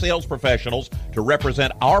media sales professionals to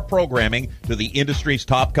represent our programming to the industry's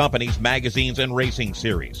top companies, magazines, and racing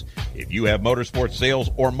series. If you have motorsports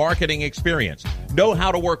sales or marketing experience, know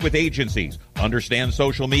how to work with agencies, understand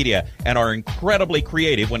social media, and are incredibly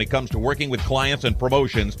creative when it comes to working with clients and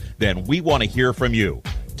promotions, then we want to hear from you.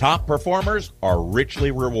 Top performers are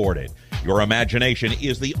richly rewarded. Your imagination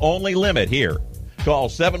is the only limit here. Call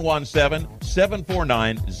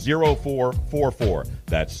 717-749-0444.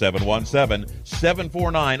 That's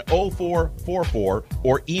 717-749-0444,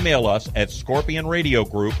 or email us at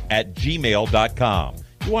scorpionradiogroup@gmail.com.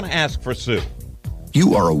 You want to ask for Sue.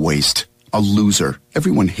 You are a waste. A loser.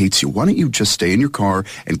 Everyone hates you. Why don't you just stay in your car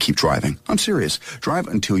and keep driving? I'm serious. Drive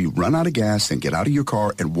until you run out of gas, then get out of your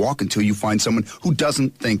car and walk until you find someone who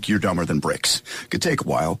doesn't think you're dumber than bricks. Could take a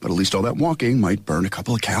while, but at least all that walking might burn a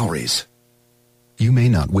couple of calories. You may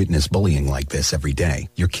not witness bullying like this every day.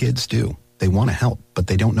 Your kids do. They want to help, but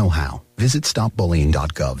they don't know how. Visit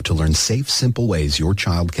stopbullying.gov to learn safe, simple ways your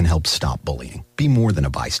child can help stop bullying. Be more than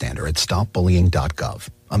a bystander at stopbullying.gov.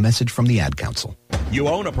 A message from the Ad Council. You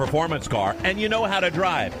own a performance car and you know how to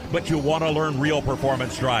drive, but you want to learn real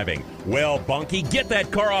performance driving. Well, Bunky, get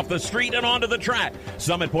that car off the street and onto the track.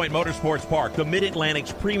 Summit Point Motorsports Park, the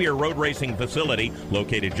Mid-Atlantic's premier road racing facility,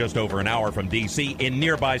 located just over an hour from D.C. in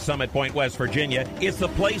nearby Summit Point, West Virginia, is the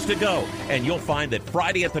place to go. And you'll find that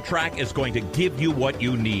Friday at the Track is going to give you what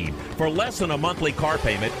you need. For less than a monthly car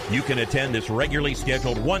payment, you can attend this regularly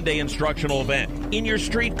scheduled one-day instructional event in your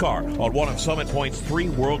street car on one of Summit Point's 3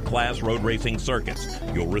 world-class road racing circuits.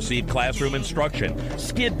 You'll receive classroom instruction,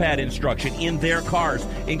 skid pad instruction in their cars,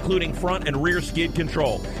 including front and rear skid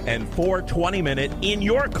control, and 4 20-minute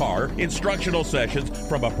in-your-car instructional sessions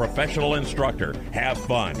from a professional instructor. Have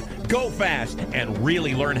fun, go fast, and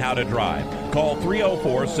really learn how to drive. Call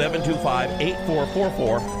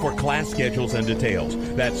 304-725-8444 for class schedules and details.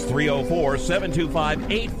 That's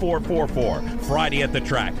 304-725-8444. Friday at the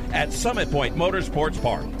Track at Summit Point Motorsports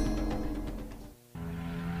Park.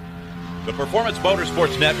 The Performance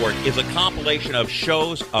Motorsports Network is a compilation of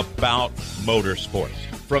shows about motorsports.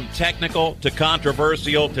 From technical to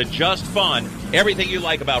controversial to just fun, everything you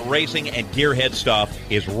like about racing and gearhead stuff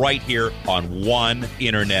is right here on one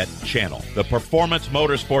internet channel. The Performance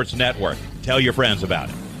Motorsports Network. Tell your friends about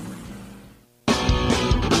it.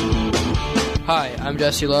 Hi, I'm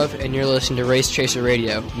Jesse Love, and you're listening to Race Chaser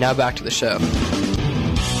Radio. Now back to the show.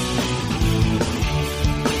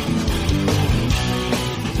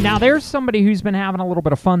 Now, there's somebody who's been having a little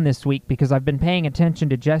bit of fun this week because I've been paying attention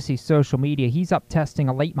to Jesse's social media. He's up testing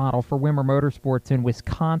a late model for Wimmer Motorsports in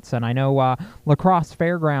Wisconsin. I know La Crosse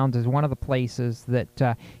Fairgrounds is one of the places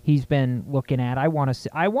that he's been looking at. I want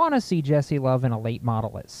to see Jesse Love in a late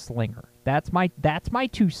model at Slinger. That's my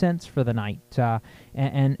 2 cents for the night,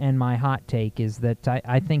 and my hot take is that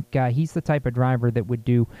I think he's the type of driver that would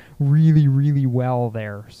do really, really well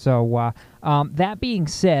there. So that being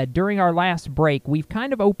said, during our last break, we've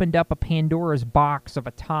kind of opened up a Pandora's box of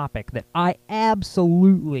a topic that I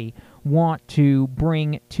absolutely want to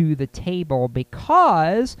bring to the table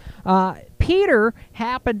because Peter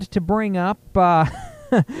happened to bring up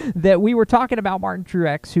that we were talking about Martin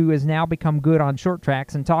Truex, who has now become good on short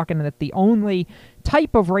tracks, and talking that the only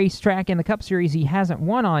type of racetrack in the Cup Series he hasn't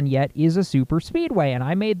won on yet is a super speedway. And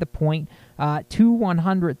I made the point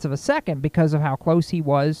 2/100ths of a second because of how close he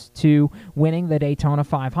was to winning the Daytona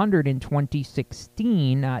 500 in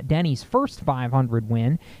 2016, Denny's first 500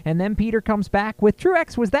 win. And then Peter comes back with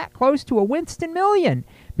Truex was that close to a Winston Million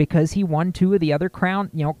because he won 2 of the other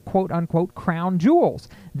crown, quote-unquote crown jewels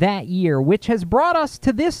that year, which has brought us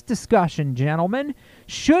to this discussion, gentlemen.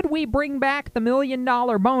 Should we bring back the $1 million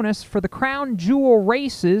bonus for the crown jewel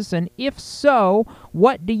races? And if so,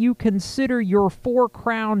 what do you consider your 4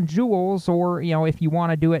 crown jewels, or, if you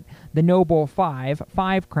want to do it, the Noble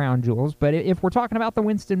 5 crown jewels? But if we're talking about the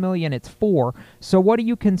Winston Million, it's 4. So what do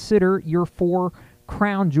you consider your 4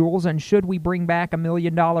 crown jewels, and should we bring back a $1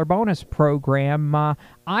 million bonus program?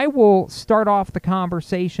 I will start off the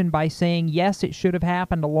conversation by saying yes, it should have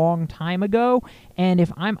happened a long time ago, and if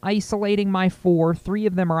I'm isolating my 4, 3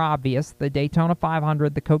 of them are obvious: the Daytona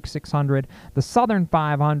 500, the Coke 600, the Southern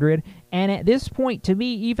 500, and at this point, to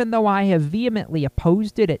me, even though I have vehemently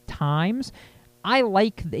opposed it at times, I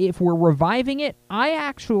like, if we're reviving it, I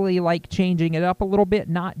actually like changing it up a little bit,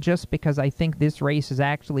 not just because I think this race has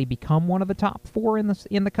actually become one of the top 4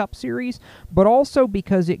 in the Cup Series, but also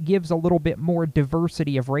because it gives a little bit more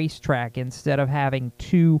diversity of racetrack instead of having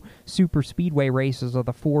 2 super speedway races of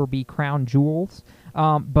the 4B crown jewels.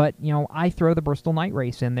 But, I throw the Bristol Night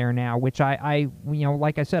Race in there now, which I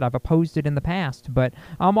like I said, I've opposed it in the past, but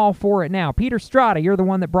I'm all for it now. Peter Strada, you're the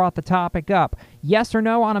one that brought the topic up. Yes or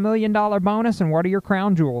no on $1 million bonus, and what are your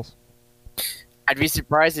crown jewels? I'd be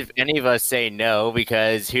surprised if any of us say no,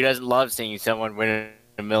 because who doesn't love seeing someone win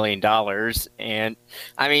 $1 million? And,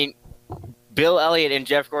 I mean, Bill Elliott and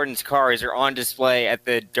Jeff Gordon's cars are on display at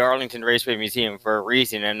the Darlington Raceway Museum for a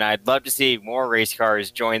reason, and I'd love to see more race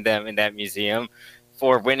cars join them in that museum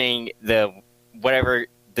for winning whatever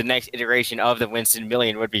the next iteration of the Winston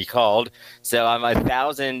Million would be called. So I'm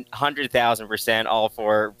 100,000% all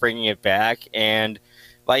for bringing it back. And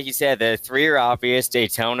like you said, the three are obvious: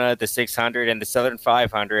 Daytona, the 600, and the Southern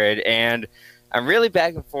 500. And I'm really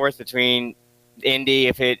back and forth between Indy,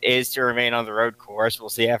 if it is to remain on the road course, we'll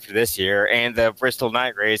see after this year, and the Bristol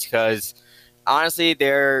Night Race, because honestly,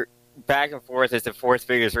 they're back and forth as the fourth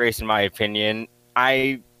biggest race in my opinion.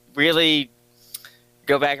 I really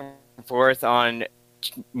go back and forth on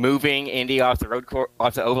moving Indy off the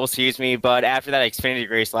off the oval, but after that Xfinity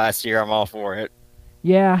race last year, I'm all for it.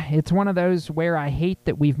 Yeah, it's one of those where I hate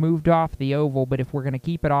that we've moved off the oval, but if we're going to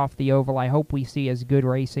keep it off the oval, I hope we see as good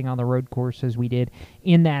racing on the road course as we did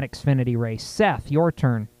in that Xfinity race. Seth, your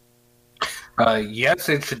turn. Yes,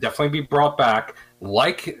 it should definitely be brought back.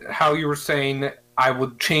 Like how you were saying, I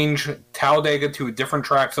would change Talladega to a different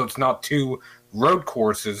track so it's not two road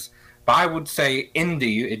courses, but I would say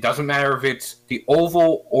Indy, it doesn't matter if it's the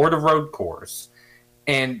oval or the road course.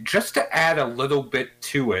 And just to add a little bit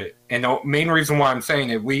to it, and the main reason why I'm saying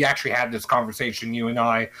it, we actually had this conversation, you and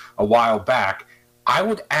I, a while back. I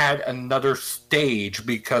would add another stage,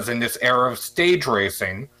 because in this era of stage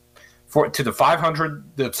racing, to the 500,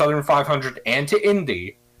 the Southern 500, and to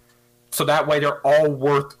Indy, so that way they're all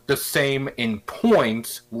worth the same in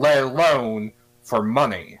points, let alone for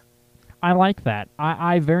money. I like that.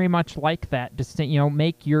 I very much like that.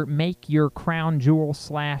 Make your crown jewel /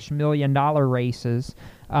 $1 million races,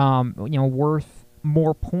 worth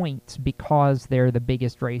more points because they're the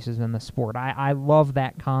biggest races in the sport. I love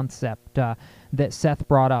that concept that Seth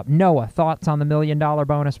brought up. Noah, thoughts on the $1 million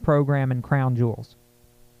bonus program and crown jewels?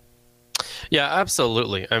 Yeah,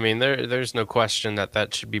 absolutely. I mean, there's no question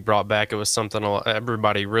that should be brought back. It was something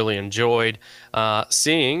everybody really enjoyed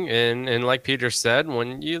seeing, and like Peter said,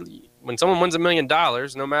 when someone wins $1 million,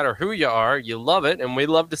 no matter who you are, you love it, and we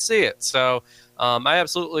love to see it. So I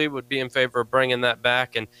absolutely would be in favor of bringing that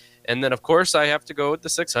back. And then, of course, I have to go with the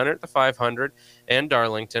 600, the 500, and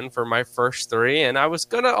Darlington for my first three. And I was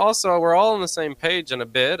going to also, we're all on the same page in a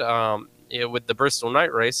bit with the Bristol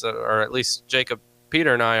Night Race, or at least Jacob,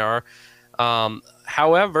 Peter, and I are.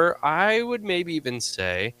 However, I would maybe even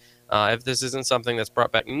say, if this isn't something that's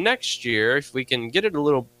brought back next year, if we can get it a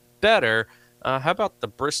little better, how about the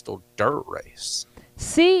Bristol Dirt Race?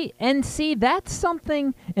 See, that's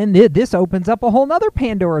something, and this opens up a whole nother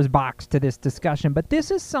Pandora's box to this discussion, but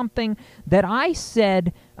this is something that I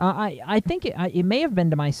said, I think it may have been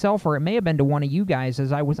to myself, or it may have been to one of you guys,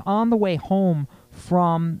 as I was on the way home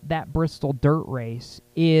from that Bristol Dirt Race,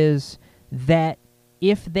 is that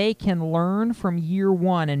if they can learn from year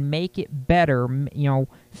one and make it better,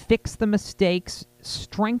 fix the mistakes,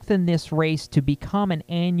 strengthen this race to become an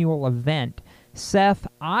annual event, Seth,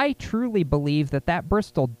 I truly believe that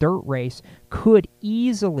Bristol Dirt Race could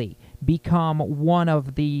easily become one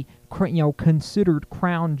of the considered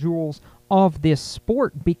crown jewels of this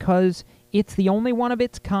sport, because it's the only one of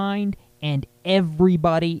its kind, and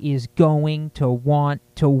everybody is going to want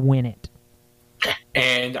to win it.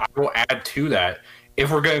 And I will add to that, if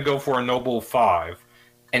we're going to go for a Noble 5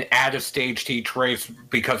 and add a stage to each race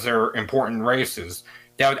because they're important races,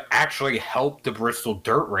 that would actually help the Bristol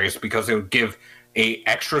Dirt Race, because it would give a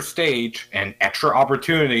extra stage and extra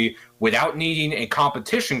opportunity without needing a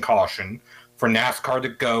competition caution for NASCAR to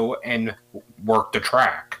go and work the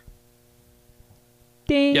track.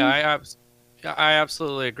 Ding. Yeah, I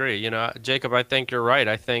absolutely agree. Jacob, I think you're right.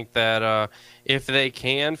 I think that if they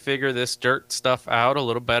can figure this dirt stuff out a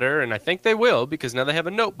little better, and I think they will, because now they have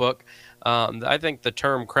a notebook, I think the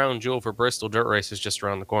term crown jewel for Bristol Dirt Race is just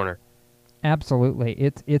around the corner.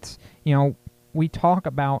 Absolutely. It's we talk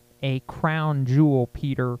about a crown jewel,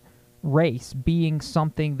 Peter, race being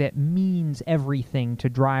something that means everything to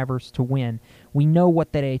drivers to win. We know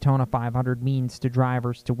what the Daytona 500 means to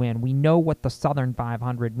drivers to win. We know what the Southern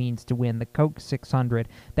 500 means to win, the Coke 600.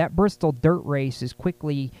 That Bristol Dirt Race is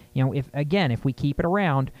quickly, if we keep it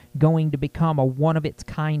around, going to become a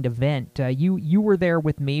one-of-its-kind event. You were there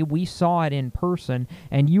with me. We saw it in person,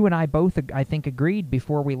 and you and I both, I think, agreed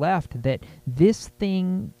before we left that this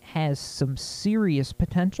thing has some serious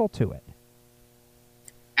potential to it.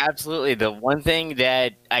 Absolutely. The one thing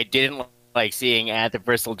that I didn't like seeing at the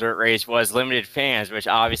Bristol Dirt Race was limited fans, which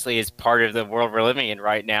obviously is part of the world we're living in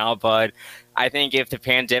right now. But I think if the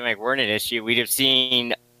pandemic weren't an issue, we'd have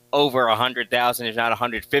seen over 100,000, if not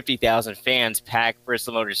 150,000 fans pack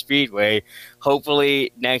Bristol Motor Speedway.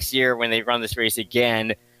 Hopefully next year when they run this race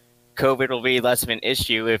again, COVID will be less of an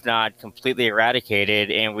issue, if not completely eradicated,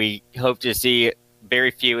 and we hope to see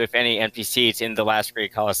very few, if any, empty seats in the last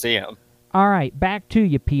Great Coliseum. All right, back to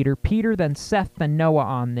you, Peter. Peter, then Seth, then Noah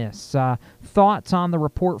on this. Thoughts on the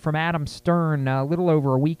report from Adam Stern a little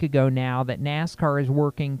over a week ago now that NASCAR is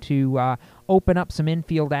working to open up some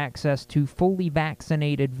infield access to fully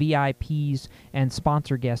vaccinated VIPs and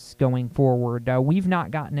sponsor guests going forward. We've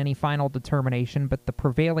not gotten any final determination, but the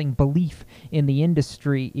prevailing belief in the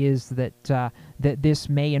industry is that that this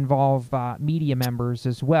may involve media members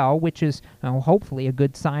as well, which is hopefully a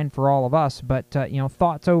good sign for all of us. But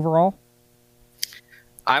thoughts overall?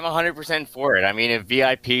 I'm 100% for it. I mean, if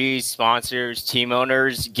VIPs, sponsors, team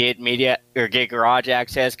owners get media or get garage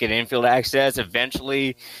access, get infield access,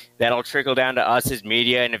 eventually that'll trickle down to us as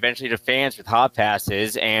media and eventually to fans with hot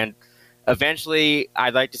passes. And eventually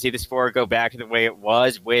I'd like to see the sport go back to the way it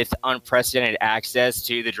was with unprecedented access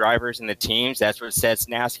to the drivers and the teams. That's what sets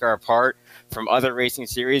NASCAR apart from other racing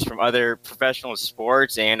series, from other professional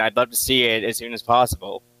sports. And I'd love to see it as soon as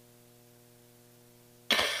possible.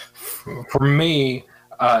 For me,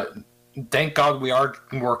 thank God we are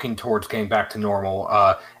working towards getting back to normal.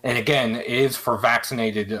 And again, it is for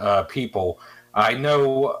vaccinated people. I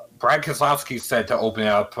know Brad Keselowski said to open it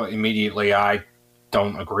up immediately. I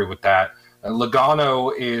don't agree with that.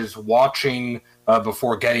 Logano is watching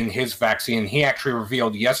before getting his vaccine. He actually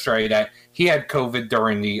revealed yesterday that he had COVID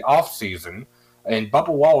during the off-season. And Bubba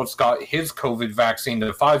Wallace got his COVID vaccine,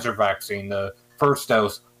 the Pfizer vaccine, the first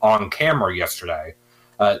dose, on camera yesterday.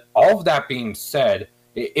 All of that being said,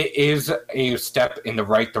 it is a step in the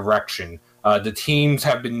right direction. The teams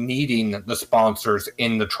have been needing the sponsors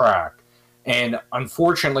in the track. And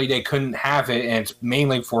unfortunately, they couldn't have it, and it's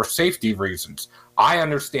mainly for safety reasons. I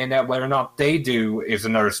understand that. Whether or not they do is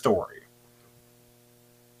another story.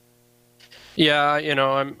 Yeah,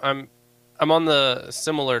 I'm on the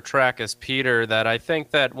similar track as Peter, that I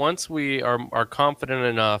think that once we are confident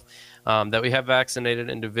enough that we have vaccinated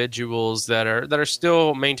individuals that are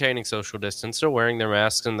still maintaining social distance, still wearing their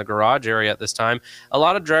masks in the garage area at this time, a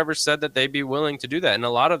lot of drivers said that they'd be willing to do that. And a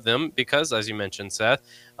lot of them, because, as you mentioned, Seth,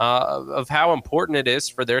 of how important it is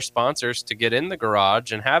for their sponsors to get in the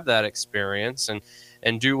garage and have that experience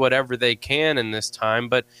and do whatever they can in this time.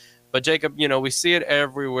 But Jacob, we see it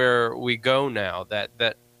everywhere we go now,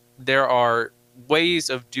 that there are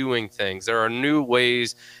ways of doing things. There are new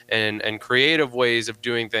ways and creative ways of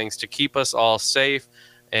doing things to keep us all safe,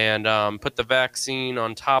 and put the vaccine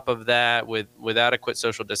on top of that with adequate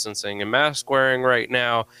social distancing and mask wearing right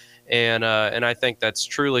now. And I think that's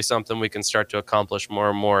truly something we can start to accomplish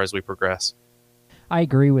more and more as we progress. I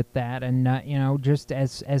agree with that. And, just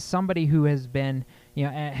as somebody who has been,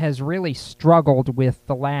 has really struggled with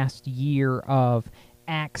the last year of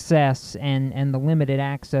access and the limited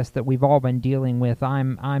access that we've all been dealing with,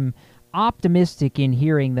 I'm optimistic in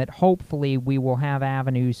hearing that hopefully we will have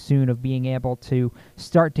avenues soon of being able to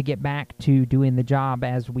start to get back to doing the job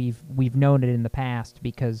as we've known it in the past,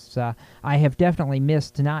 because I have definitely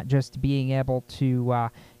missed not just being able to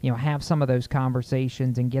have some of those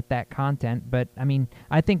conversations and get that content, but I mean,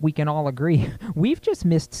 I think we can all agree we've just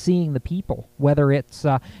missed seeing the people, whether it's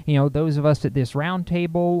those of us at this round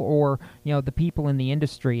table or the people in the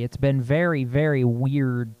industry. It's been very, very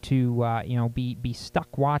weird to be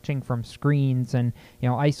stuck watching from screens and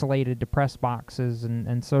isolated to press boxes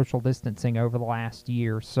and social distancing over the last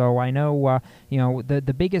year. So I know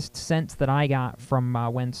the biggest sense that I got from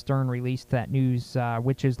when Stern released that news,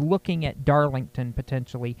 which is looking at Darlington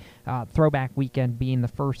potentially Throwback Weekend being the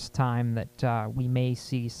first time that we may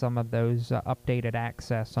see some of those updated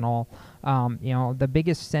access and all. The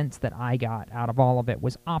biggest sense that I got out of all of it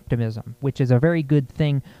was optimism, which is a very good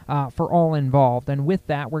thing for all involved. And with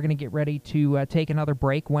that, we're going to get ready to take another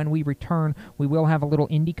break. When we return, we will have a little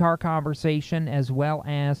IndyCar conversation as well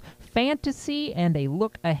as fantasy and a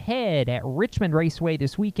look ahead at Richmond Raceway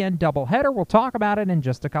this weekend. Doubleheader. We'll talk about it in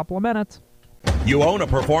just a couple of minutes. You own a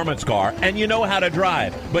performance car and you know how to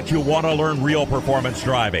drive, but you want to learn real performance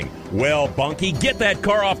driving. Well, Bunky, get that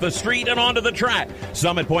car off the street and onto the track.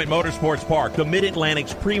 Summit Point Motorsports Park, the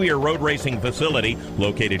Mid-Atlantic's premier road racing facility,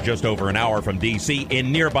 located just over an hour from D.C.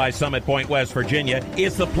 in nearby Summit Point, West Virginia,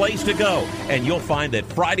 is the place to go. And you'll find that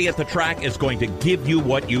Friday at the Track is going to give you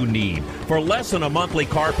what you need. For less than a monthly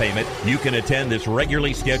car payment, you can attend this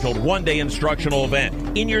regularly scheduled one-day instructional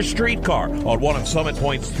event in your street car on one of Summit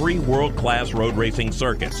Point's 3 world-class road racing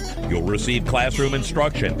circuits. You'll receive classroom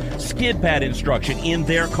instruction, skid pad instruction in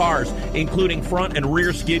their cars, including front and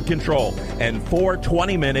rear skid control, and 4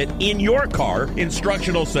 20-minute in-your-car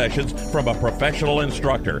instructional sessions from a professional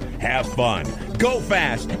instructor. Have fun, go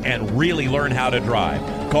fast, and really learn how to drive.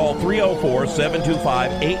 Call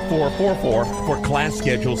 304-725-8444 for class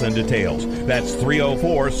schedules and details. That's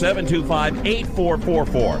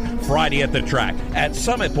 304-725-8444. Friday at the Track at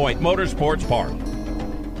Summit Point Motorsports Park.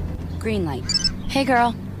 Green light. Hey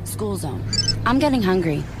girl, school zone. I'm getting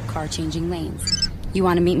hungry. Car changing lanes. You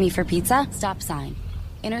want to meet me for pizza? Stop sign.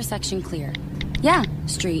 Intersection clear. Yeah,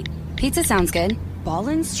 street. Pizza sounds good. Ball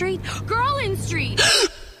in street? Girl in street!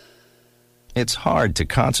 It's hard to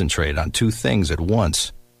concentrate on 2 things at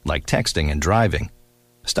once, like texting and driving.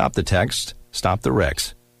 Stop the text, stop the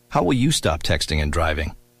wrecks. How will you stop texting and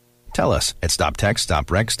driving? Tell us at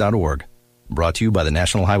stoptextstoprex.org. Brought to you by the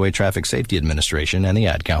National Highway Traffic Safety Administration and the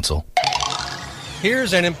Ad Council.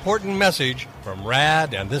 Here's an important message from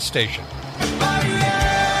RAD and this station.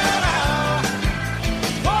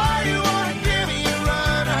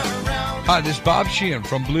 Hi, this is Bob Sheehan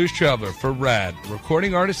from Blues Traveler for RAD,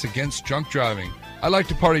 recording artists against drunk driving. I like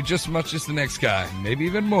to party just as much as the next guy, maybe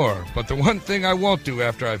even more, but the one thing I won't do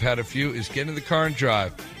after I've had a few is get in the car and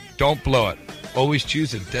drive. Don't blow it. Always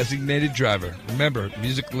choose a designated driver. Remember,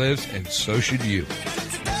 music lives, and so should you.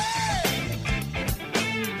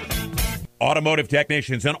 Automotive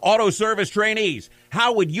technicians and auto service trainees,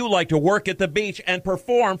 how would you like to work at the beach and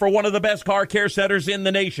perform for one of the best car care centers in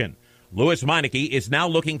the nation? Louis Meineke is now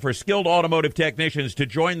looking for skilled automotive technicians to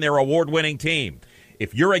join their award-winning team.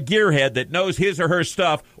 If you're a gearhead that knows his or her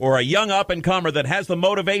stuff, or a young up-and-comer that has the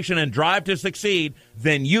motivation and drive to succeed,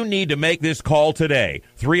 then you need to make this call today.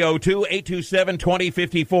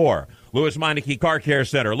 302-827-2054. Louis Meineke Car Care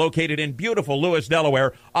Center, located in beautiful Lewis,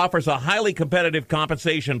 Delaware, offers a highly competitive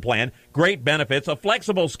compensation plan, great benefits, a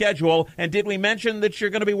flexible schedule, and did we mention that you're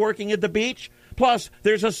going to be working at the beach? Plus,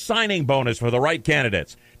 there's a signing bonus for the right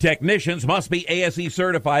candidates. Technicians must be ASE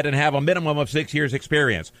certified and have a minimum of 6 years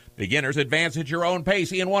experience. Beginners advance at your own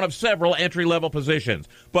pace in one of several entry-level positions.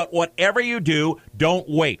 But whatever you do, don't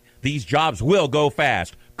wait. These jobs will go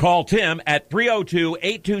fast. Call Tim at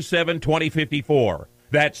 302-827-2054.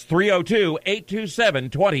 That's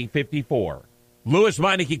 302-827-2054. Louis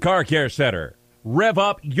Meineke Car Care Center. Rev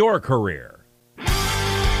up your career.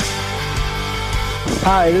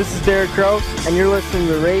 Hi, this is Derek Krause, and you're listening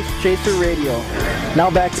to Race Chaser Radio. Now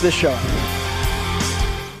back to the show.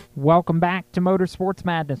 Welcome back to Motorsports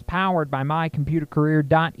Madness, powered by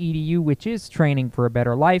mycomputercareer.edu, which is training for a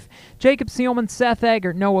better life. Jacob Seelman, Seth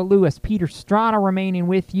Eggert, Noah Lewis, Peter Strada remaining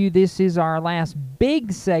with you. This is our last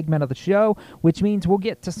big segment of the show, which means we'll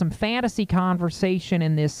get to some fantasy conversation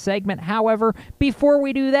in this segment. However, before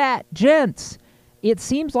we do that, gents, it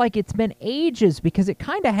seems like it's been ages, because it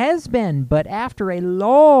kind of has been, but after a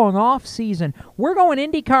long off season, we're going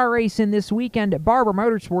IndyCar racing this weekend at Barber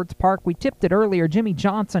Motorsports Park. We tipped it earlier. Jimmy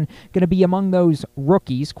Johnson going to be among those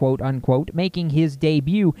rookies, quote unquote, making his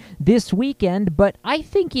debut this weekend. But I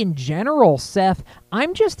think in general, Seth,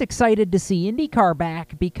 I'm just excited to see IndyCar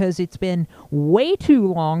back, because it's been way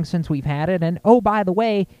too long since we've had it. And oh, by the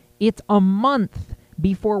way, it's a month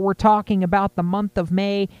before we're talking about the month of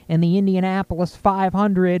May and the Indianapolis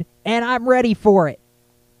 500, and I'm ready for it.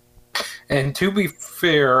 And to be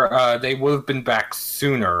fair, they would have been back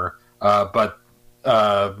sooner, but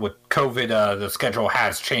with COVID, the schedule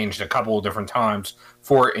has changed a couple of different times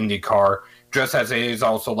for IndyCar, just as it is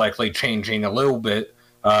also likely changing a little bit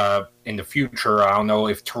in the future. I don't know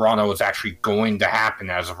if Toronto is actually going to happen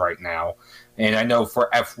as of right now. And I know for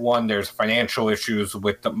F1, there's financial issues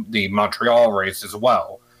with the Montreal race as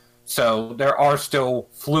well. So there are still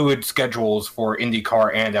fluid schedules for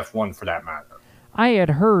IndyCar and F1 for that matter. I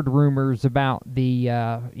had heard rumors about the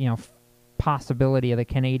possibility of the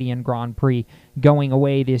Canadian Grand Prix going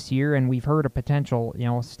away this year, and we've heard a potential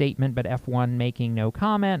statement, but F1 making no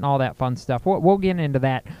comment and all that fun stuff. We'll get into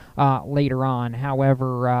that later on.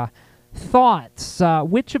 However, thoughts?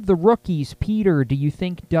 Which of the rookies, Peter, do you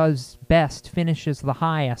think does best, finishes the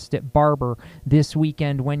highest at Barber this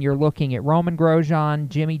weekend when you're looking at Roman Grosjean,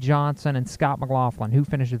 Jimmy Johnson, and Scott McLaughlin? Who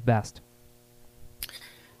finishes best?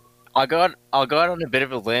 I'll go out on a bit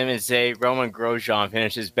of a limb and say Roman Grosjean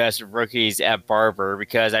finishes best of rookies at Barber,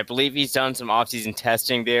 because I believe he's done some offseason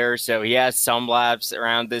testing there, so he has some laps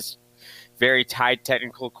around this very tight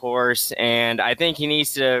technical course, and I think he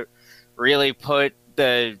needs to really put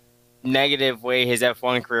the negative way his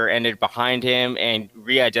F1 career ended behind him and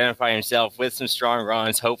re-identify himself with some strong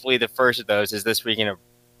runs. Hopefully the first of those is this weekend at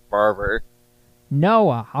Barber.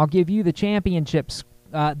 Noah, I'll give you the championship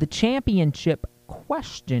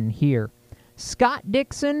question here. Scott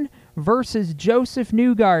Dixon versus Joseph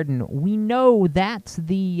Newgarden. We know that's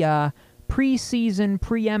the preseason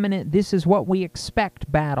preeminent, this is what we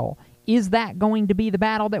expect battle. Is that going to be the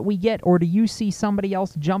battle that we get, or do you see somebody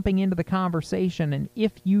else jumping into the conversation? And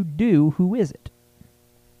if you do, who is it?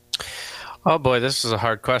 Oh boy, this is a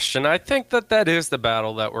hard question. I think that is the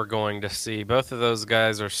battle that we're going to see. Both of those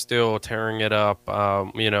guys are still tearing it up.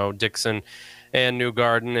 Dixon and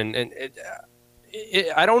Newgarden, and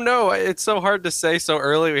I don't know. It's so hard to say so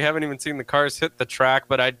early. We haven't even seen the cars hit the track,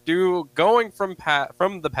 but I do, going from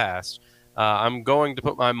the past, I'm going to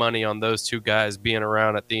put my money on those two guys being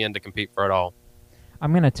around at the end to compete for it all.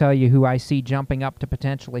 I'm going to tell you who I see jumping up to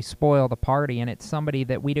potentially spoil the party, and it's somebody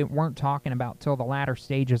that we weren't talking about till the latter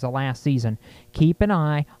stages of last season. Keep an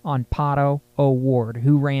eye on Pato O'Ward,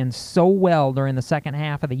 who ran so well during the second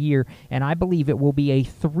half of the year, and I believe it will be a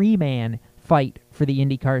three-man fight for the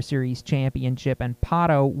IndyCar Series championship, and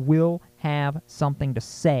Pato will have something to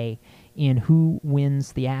say in who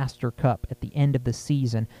wins the Astor Cup at the end of the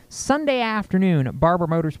season. Sunday afternoon at Barber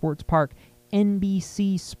Motorsports Park,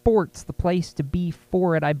 NBC Sports, the place to be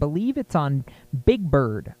for it. I believe it's on Big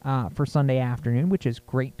Bird for Sunday afternoon, which is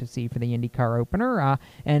great to see for the IndyCar opener.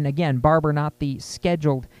 And again, Barber not the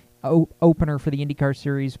scheduled opener for the IndyCar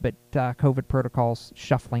Series, but COVID protocols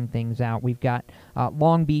shuffling things out. We've got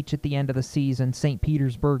Long Beach at the end of the season. St.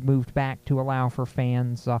 Petersburg moved back to allow for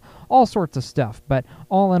fans. All sorts of stuff. But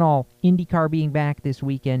all in all, IndyCar being back this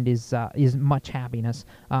weekend is much happiness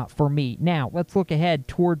for me. Now, let's look ahead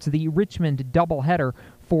towards the Richmond doubleheader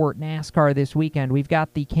for NASCAR this weekend. We've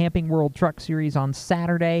got the Camping World Truck Series on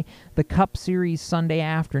Saturday, the Cup Series Sunday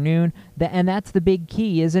afternoon, and that's the big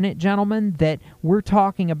key, isn't it, gentlemen, that we're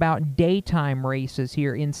talking about daytime races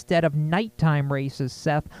here instead of nighttime races,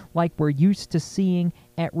 Seth, like we're used to seeing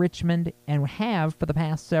at Richmond and have for the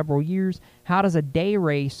past several years. How does a day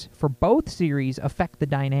race for both series affect the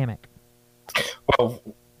dynamic? Well,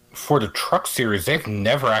 for the Truck Series, they've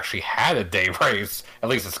never actually had a day race, at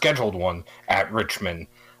least a scheduled one, at Richmond.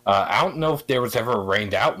 I don't know if there was ever a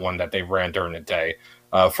rained-out one that they ran during the day.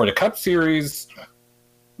 For the Cup Series,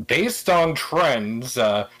 based on trends,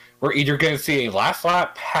 we're either going to see a last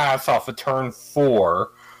lap pass off of turn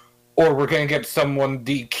 4, or we're going to get someone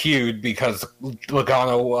DQ'd because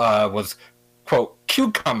Logano was, quote,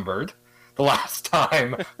 cucumbered the last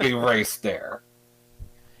time we raced there.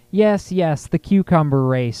 Yes, the cucumber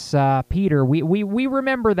race. Peter, we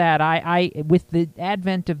remember that. I with the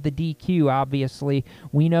advent of the DQ, obviously,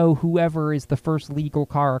 we know whoever is the first legal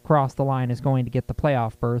car across the line is going to get the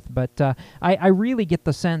playoff berth. But I really get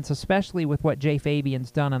the sense, especially with what Jay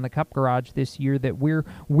Fabian's done in the Cup Garage this year, that we're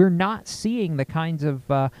not seeing the kinds of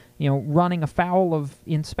running afoul of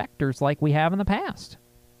inspectors like we have in the past.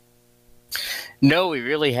 No, we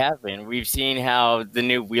really haven't. We've seen how the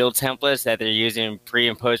new wheel templates that they're using pre-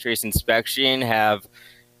 and post-race inspection have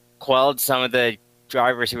quelled some of the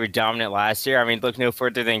drivers who were dominant last year. I mean, look no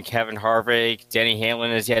further than Kevin Harvick. Denny Hamlin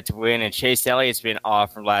has yet to win, and Chase Elliott's been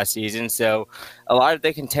off from last season. So a lot of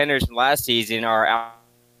the contenders from last season are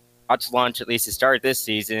out to lunch, at least to start this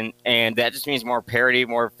season, and that just means more parity,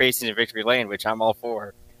 more faces in victory lane, which I'm all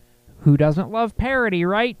for. Who doesn't love parody,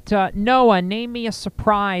 right? Noah, name me a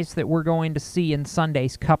surprise that we're going to see in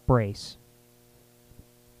Sunday's Cup race.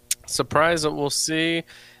 Surprise that we'll see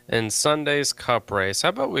in Sunday's Cup race. How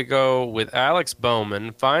about we go with Alex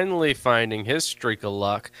Bowman finally finding his streak of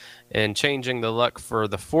luck and changing the luck for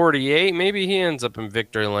the 48. Maybe he ends up in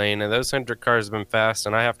victory lane, and those Hendrick cars have been fast,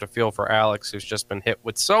 and I have to feel for Alex, who's just been hit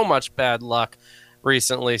with so much bad luck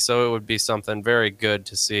recently, so it would be something very good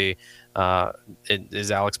to see.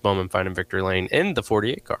 Is Alex Bowman finding victory lane in the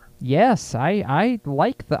 48 car? Yes, I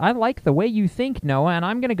like the way you think, Noah, and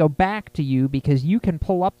I'm going to go back to you because you can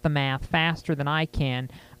pull up the math faster than I can.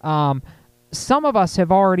 Some of us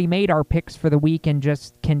have already made our picks for the week and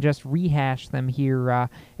can just rehash them here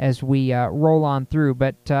as we roll on through.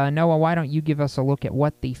 But Noah, why don't you give us a look at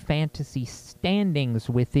what the fantasy standings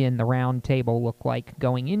within the round table look like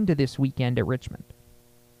going into this weekend at Richmond?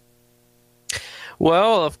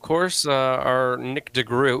 Well, of course, our Nick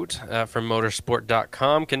DeGroot from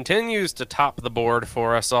motorsport.com continues to top the board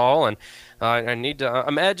for us all, and I need to.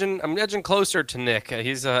 I'm edging closer to Nick.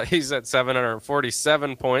 He's at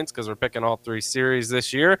 747 points because we're picking all 3 series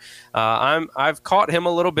this year. I've caught him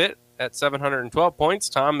a little bit at 712 points.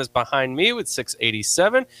 Tom is behind me with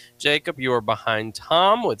 687. Jacob, you are behind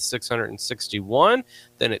Tom with 661.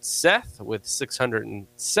 Then it's Seth with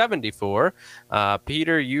 674.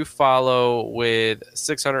 Peter, you follow with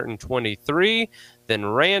 623. Then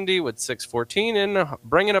Randy with 614. And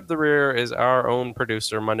bringing up the rear is our own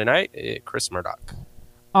producer Monday night, Chris Murdoch.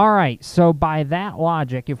 All right, so by that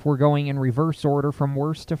logic, if we're going in reverse order from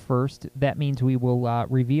worst to first, that means we will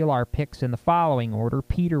reveal our picks in the following order.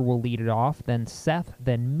 Peter will lead it off, then Seth,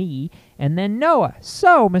 then me, and then Noah.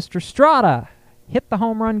 So, Mr. Strada, hit the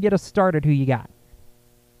home run, get us started. Who you got?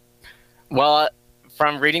 Well,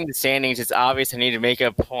 from reading the standings, it's obvious I need to make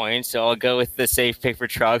a point, so I'll go with the safe pick for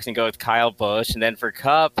trucks and go with Kyle Busch. And then for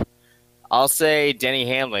Cup, I'll say Denny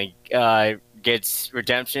Hamlin gets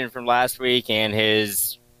redemption from last week and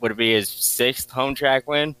would it be his 6th home track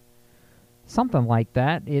win? Something like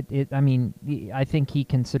that. I think he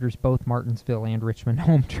considers both Martinsville and Richmond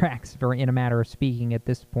home tracks, in a matter of speaking at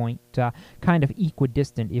this point, kind of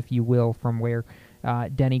equidistant, if you will, from where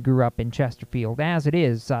Denny grew up in Chesterfield. As it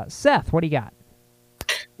is, Seth, what do you got?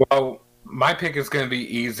 Well, my pick is going to be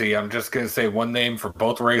easy. I'm just going to say one name for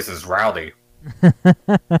both races, Rowdy.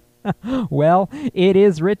 Well, it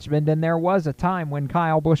is Richmond, and there was a time when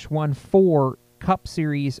Kyle Busch won 4 Cup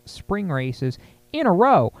Series spring races in a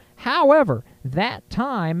row. However, that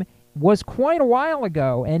time was quite a while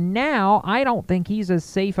ago, and now I don't think he's as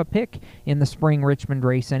safe a pick in the spring Richmond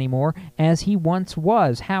race anymore as he once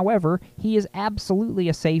was. However, he is absolutely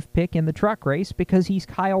a safe pick in the truck race because he's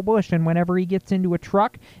Kyle Busch, and whenever he gets into a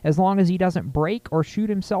truck, as long as he doesn't break or shoot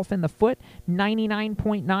himself in the foot,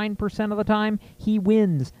 99.9% of the time, he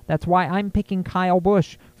wins. That's why I'm picking Kyle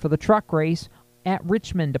Busch for the truck race at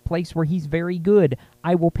Richmond, a place where he's very good.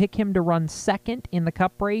 I will pick him to run 2nd in the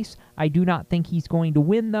Cup race. I do not think he's going to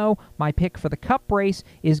win, though. My pick for the Cup race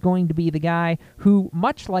is going to be the guy who,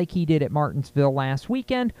 much like he did at Martinsville last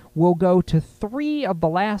weekend, will go to 3 of the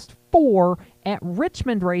last 4 at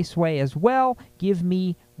Richmond Raceway as well. Give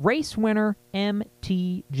me race winner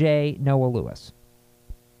MTJ Noah Lewis.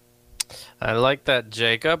 I like that,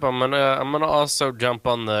 Jacob. I'm gonna also jump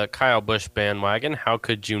on the Kyle Busch bandwagon. How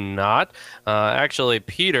could you not? Actually,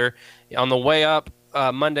 Peter, on the way up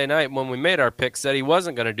Monday night when we made our pick, said he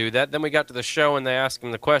wasn't going to do that. Then we got to the show and they asked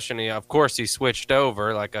him the question. Of course, he switched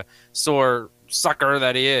over like a sore sucker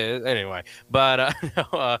that he is. Anyway, but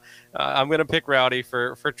I'm going to pick Rowdy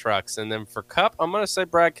for trucks. And then for Cup, I'm going to say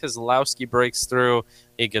Brad Keselowski breaks through.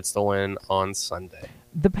 He gets the win on Sunday.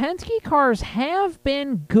 The Penske cars have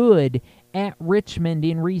been good at Richmond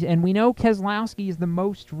and we know Keselowski is the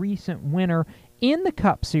most recent winner in the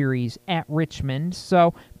Cup Series at Richmond.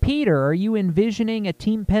 So, Peter, are you envisioning a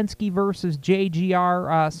Team Penske versus JGR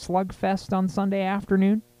slugfest on Sunday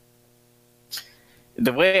afternoon?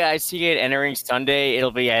 The way I see it entering Sunday,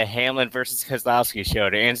 it'll be a Hamlin versus Keselowski show.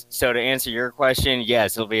 So to answer your question,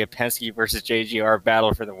 yes, it'll be a Penske versus JGR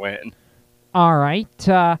battle for the win. All right.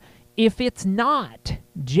 If it's not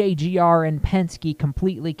JGR and Penske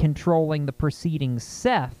completely controlling the proceedings,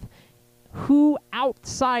 Seth, who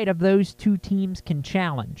outside of those 2 teams can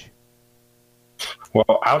challenge?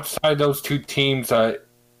 Well, outside those 2 teams,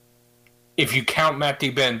 if you count Matt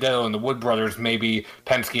DiBenedetto and the Wood Brothers, maybe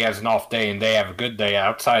Penske has an off day and they have a good day.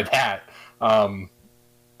 Outside that, the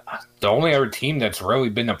only other team that's really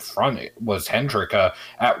been up front was Hendrick.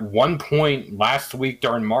 At one point last week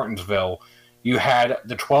during Martinsville, you had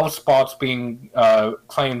the 12 spots being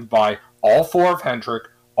claimed by all 4 of Hendrick,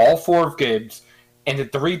 all 4 of Gibbs, and the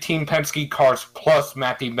 3 Team Penske cars plus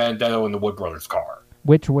Matt DiBenedetto and the Wood Brothers car.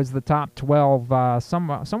 Which was the top 12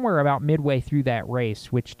 somewhere about midway through that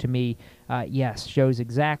race, which to me, yes, shows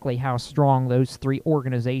exactly how strong those 3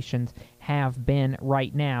 organizations have been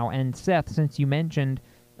right now. And Seth, since you mentioned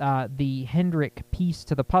the Hendrick piece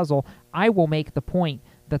to the puzzle, I will make the point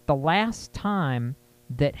that the last time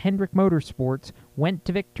that Hendrick Motorsports went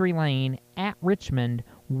to victory lane at Richmond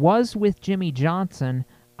was with Jimmy Johnson.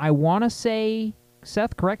 I want to say,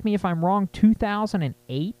 Seth, correct me if I'm wrong,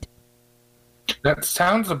 2008? That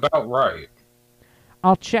sounds about right.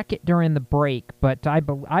 I'll check it during the break, but I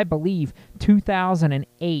believe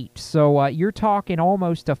 2008. So you're talking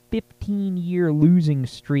almost a 15-year losing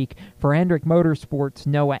streak for Hendrick Motorsports,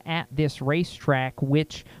 Noah, at this racetrack,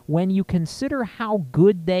 which, when you consider how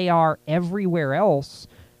good they are everywhere else,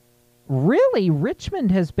 really, Richmond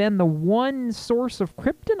has been the one source of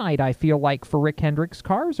kryptonite, I feel like, for Rick Hendrick's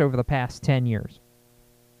cars over the past 10 years.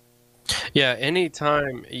 Yeah,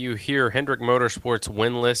 anytime you hear Hendrick Motorsports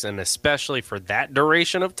winless, and especially for that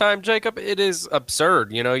duration of time, Jacob, it is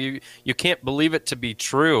absurd. You can't believe it to be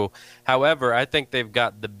true. However, I think they've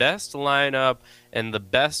got the best lineup and the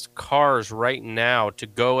best cars right now to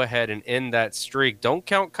go ahead and end that streak. Don't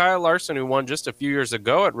count Kyle Larson, who won just a few years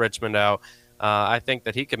ago at Richmond, out. I think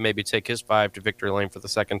that he could maybe take his 5 to victory lane for the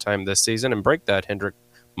second time this season and break that Hendrick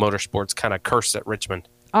Motorsports kind of curse at Richmond.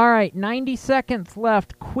 All right, 90 seconds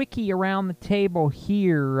left. Quickie around the table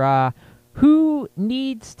here. Who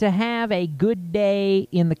needs to have a good day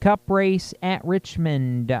in the Cup race at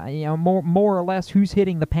Richmond? More or less, who's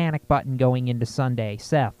hitting the panic button going into Sunday?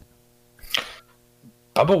 Seth?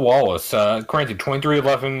 Bubba Wallace. Granted,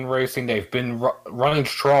 2311 Racing, they've been running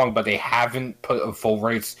strong, but they haven't put a full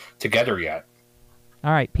race together yet.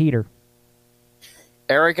 All right, Peter.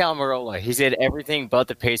 Eric Almirola. He's hit everything but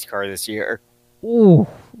the pace car this year. Ooh,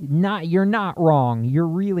 you're not wrong. You're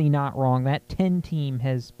really not wrong. That 10 team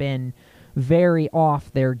has been very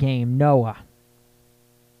off their game. Noah.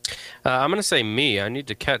 I'm going to say me. I need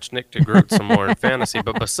to catch Nick DeGroot some more in fantasy.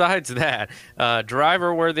 But besides that,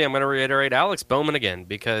 driver worthy, I'm going to reiterate Alex Bowman again,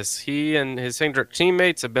 because he and his Hendrick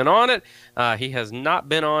teammates have been on it. He has not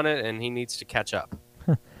been on it, and he needs to catch up.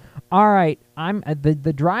 All right, I'm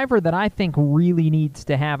the driver that I think really needs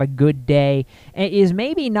to have a good day is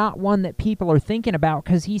maybe not one that people are thinking about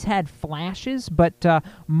because he's had flashes, but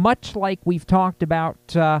much like we've talked about,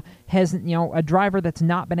 hasn't a driver that's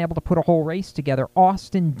not been able to put a whole race together.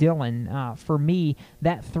 Austin Dillon, for me,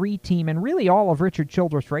 that 3 team, and really all of Richard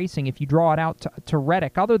Childress Racing, if you draw it out to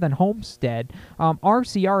Reddick, other than Homestead,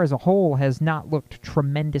 RCR as a whole has not looked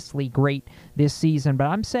tremendously great this season. But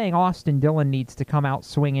I'm saying Austin Dillon needs to come out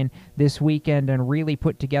swinging this weekend and really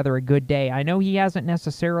put together a good day. I know he hasn't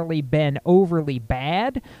necessarily been overly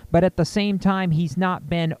bad, but at the same time, he's not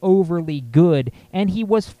been overly good. And he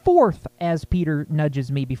was 4th, as Peter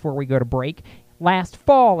nudges me before we go to break, last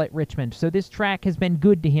fall at Richmond. So this track has been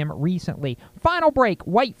good to him recently. Final break,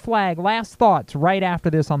 white flag, last thoughts right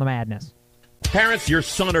after this on the Madness. Parents, your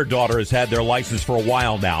son or daughter has had their license for a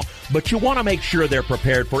while now, but you want to make sure they're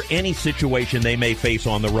prepared for any situation they may face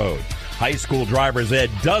on the road. High school driver's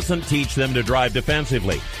ed doesn't teach them to drive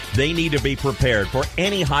defensively. They need to be prepared for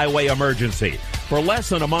any highway emergency. For less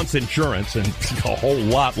than a month's insurance, and a whole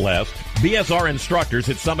lot less, BSR instructors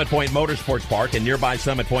at Summit Point Motorsports Park in nearby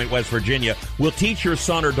Summit Point, West Virginia, will teach your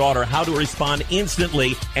son or daughter how to respond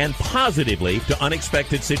instantly and positively to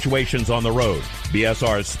unexpected situations on the road.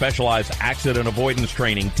 BSR's specialized accident avoidance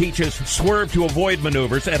training teaches swerve to avoid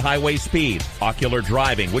maneuvers at highway speed, ocular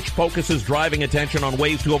driving, which focuses driving attention on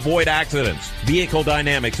ways to avoid accidents, vehicle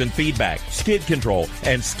dynamics and feedback, skid control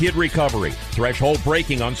and skid recovery, threshold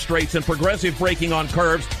braking on straights and progressive braking on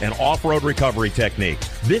curves, and off-road recovery techniques.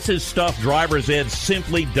 This is stuff driver's ed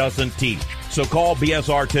simply doesn't teach. So call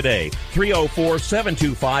BSR today,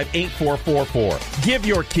 304-725-8444. Give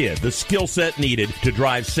your kid the skill set needed to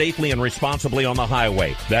drive safely and responsibly on the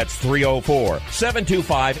highway. That's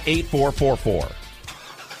 304-725-8444.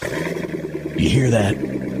 You hear that?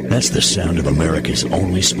 That's the sound of America's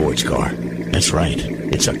only sports car. That's right.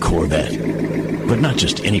 It's a Corvette. But not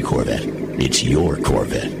just any Corvette. It's your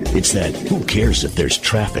Corvette. It's that who cares if there's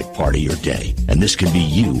traffic part of your day. And this can be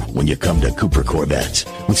you when you come to Cooper Corvettes.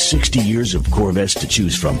 With 60 years of Corvettes to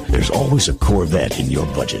choose from, there's always a Corvette in your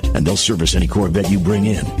budget. And they'll service any Corvette you bring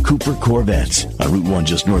in. Cooper Corvettes on Route 1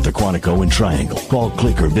 just north of Quantico and Triangle. Call,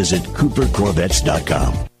 click, or visit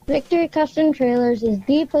CooperCorvettes.com. Victory Custom Trailers is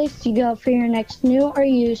the place to go for your next new or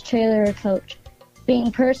used trailer or coach.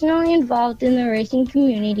 Being personally involved in the racing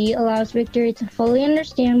community allows Victory to fully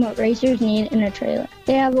understand what racers need in a trailer.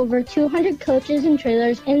 They have over 200 coaches and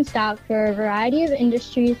trailers in stock for a variety of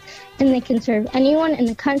industries, and they can serve anyone in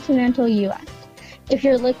the continental U.S. If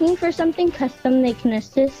you're looking for something custom, they can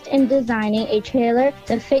assist in designing a trailer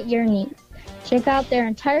that fit your needs. Check out their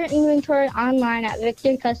entire inventory online at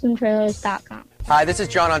victorycustomtrailers.com. Hi, this is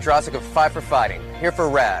John Andrasik of Five for Fighting, here for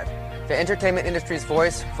RAD, the entertainment industry's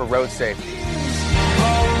voice for road safety.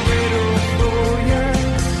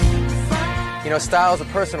 You know, style is a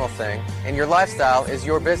personal thing, and your lifestyle is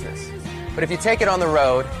your business. But if you take it on the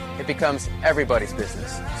road, it becomes everybody's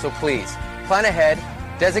business. So please, plan ahead,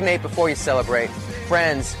 designate before you celebrate.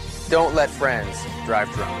 Friends, don't let friends drive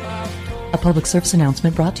drunk. A public service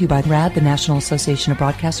announcement brought to you by RAD, the National Association of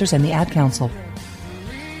Broadcasters, and the Ad Council.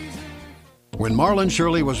 When Marlon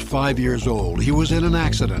Shirley was 5 years old, he was in an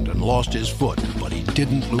accident and lost his foot, but he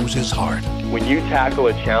didn't lose his heart. When you tackle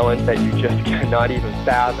a challenge that you just cannot even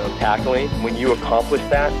fathom tackling, when you accomplish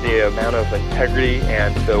that, the amount of integrity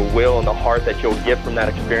and the will and the heart that you'll get from that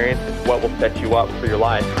experience is what will set you up for your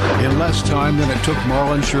life. In less time than it took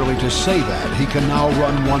Marlon Shirley to say that, he can now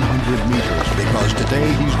run 100 meters because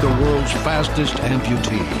today he's the world's fastest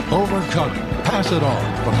amputee. Overcome it. Pass it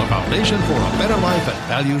on from the Foundation for a Better Life at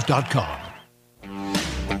Values.com.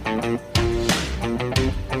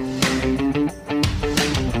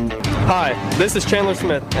 Hi, this is Chandler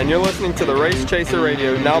Smith, and you're listening to the Race Chaser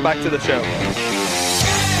Radio. Now back to the show.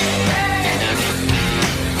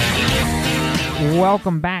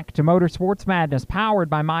 Welcome back to Motorsports Madness, powered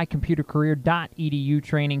by mycomputercareer.edu,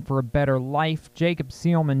 training for a better life. Jacob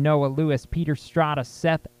Seelman, Noah Lewis, Peter Strada,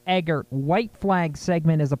 Seth Eggert. White flag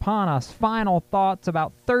segment is upon us. Final thoughts,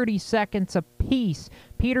 about 30 seconds apiece.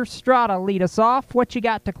 Peter Strada, lead us off. What you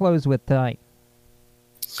got to close with tonight?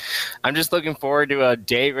 I'm just looking forward to a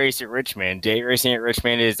day race at Richmond. Day racing at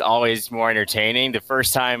Richmond is always more entertaining. The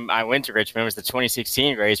first time I went to Richmond was the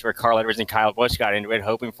 2016 race where Carl Edwards and Kyle Busch got into it,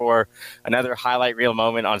 hoping for another highlight reel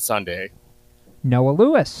moment on Sunday. Noah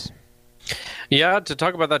Lewis. Yeah, to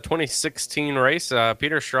talk about that 2016 race,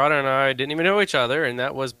 Peter Strada and I didn't even know each other, and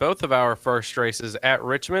that was both of our first races at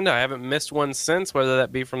Richmond. I haven't missed one since, whether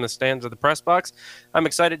that be from the stands or the press box. I'm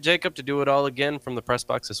excited, Jacob, to do it all again from the press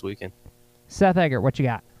box this weekend. Seth Eggert, what you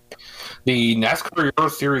got? The NASCAR Euro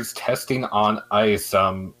Series testing on ice.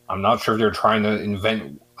 I'm not sure if they're trying to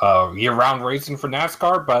invent year-round racing for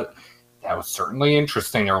NASCAR, but that was certainly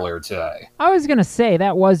interesting earlier today. I was going to say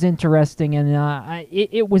that was interesting, and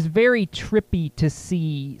it was very trippy to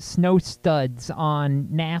see snow studs on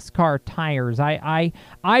NASCAR tires. I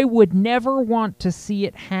would never want to see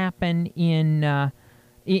it happen in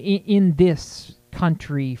this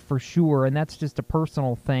country for sure, and that's just a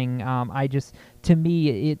personal thing. To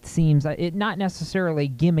me, it seems it not necessarily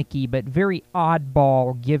gimmicky, but very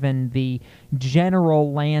oddball given the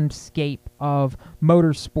general landscape of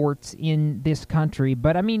motorsports in this country.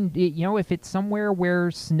 But I mean, if it's somewhere where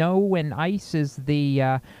snow and ice is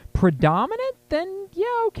the predominant, then yeah,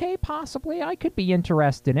 okay, possibly I could be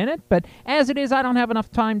interested in it. But as it is, I don't have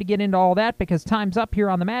enough time to get into all that because time's up here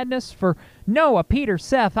on the Madness. For Noah, Peter,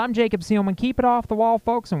 Seth, I'm Jacob Seelman. Keep it off the wall,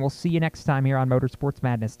 folks, and we'll see you next time here on Motorsports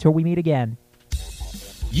Madness. Till we meet again.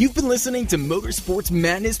 You've been listening to Motorsports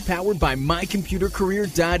Madness, powered by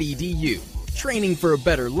mycomputercareer.edu. Training for a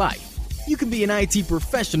better life. You can be an IT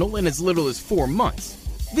professional in as little as 4 months.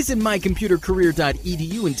 Visit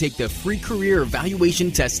mycomputercareer.edu and take the free career evaluation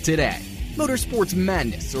test today. Motorsports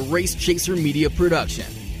Madness, a Race Chaser media production.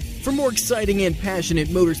 For more exciting and passionate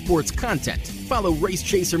motorsports content, follow Race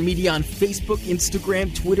Chaser Media on Facebook,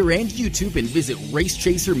 Instagram, Twitter, and YouTube, and visit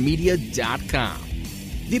racechasermedia.com.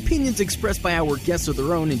 The opinions expressed by our guests are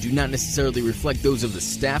their own and do not necessarily reflect those of the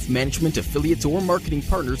staff, management, affiliates, or marketing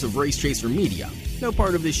partners of Race Chaser Media. No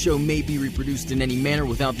part of this show may be reproduced in any manner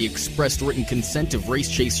without the expressed written consent of Race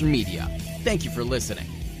Chaser Media. Thank you for listening.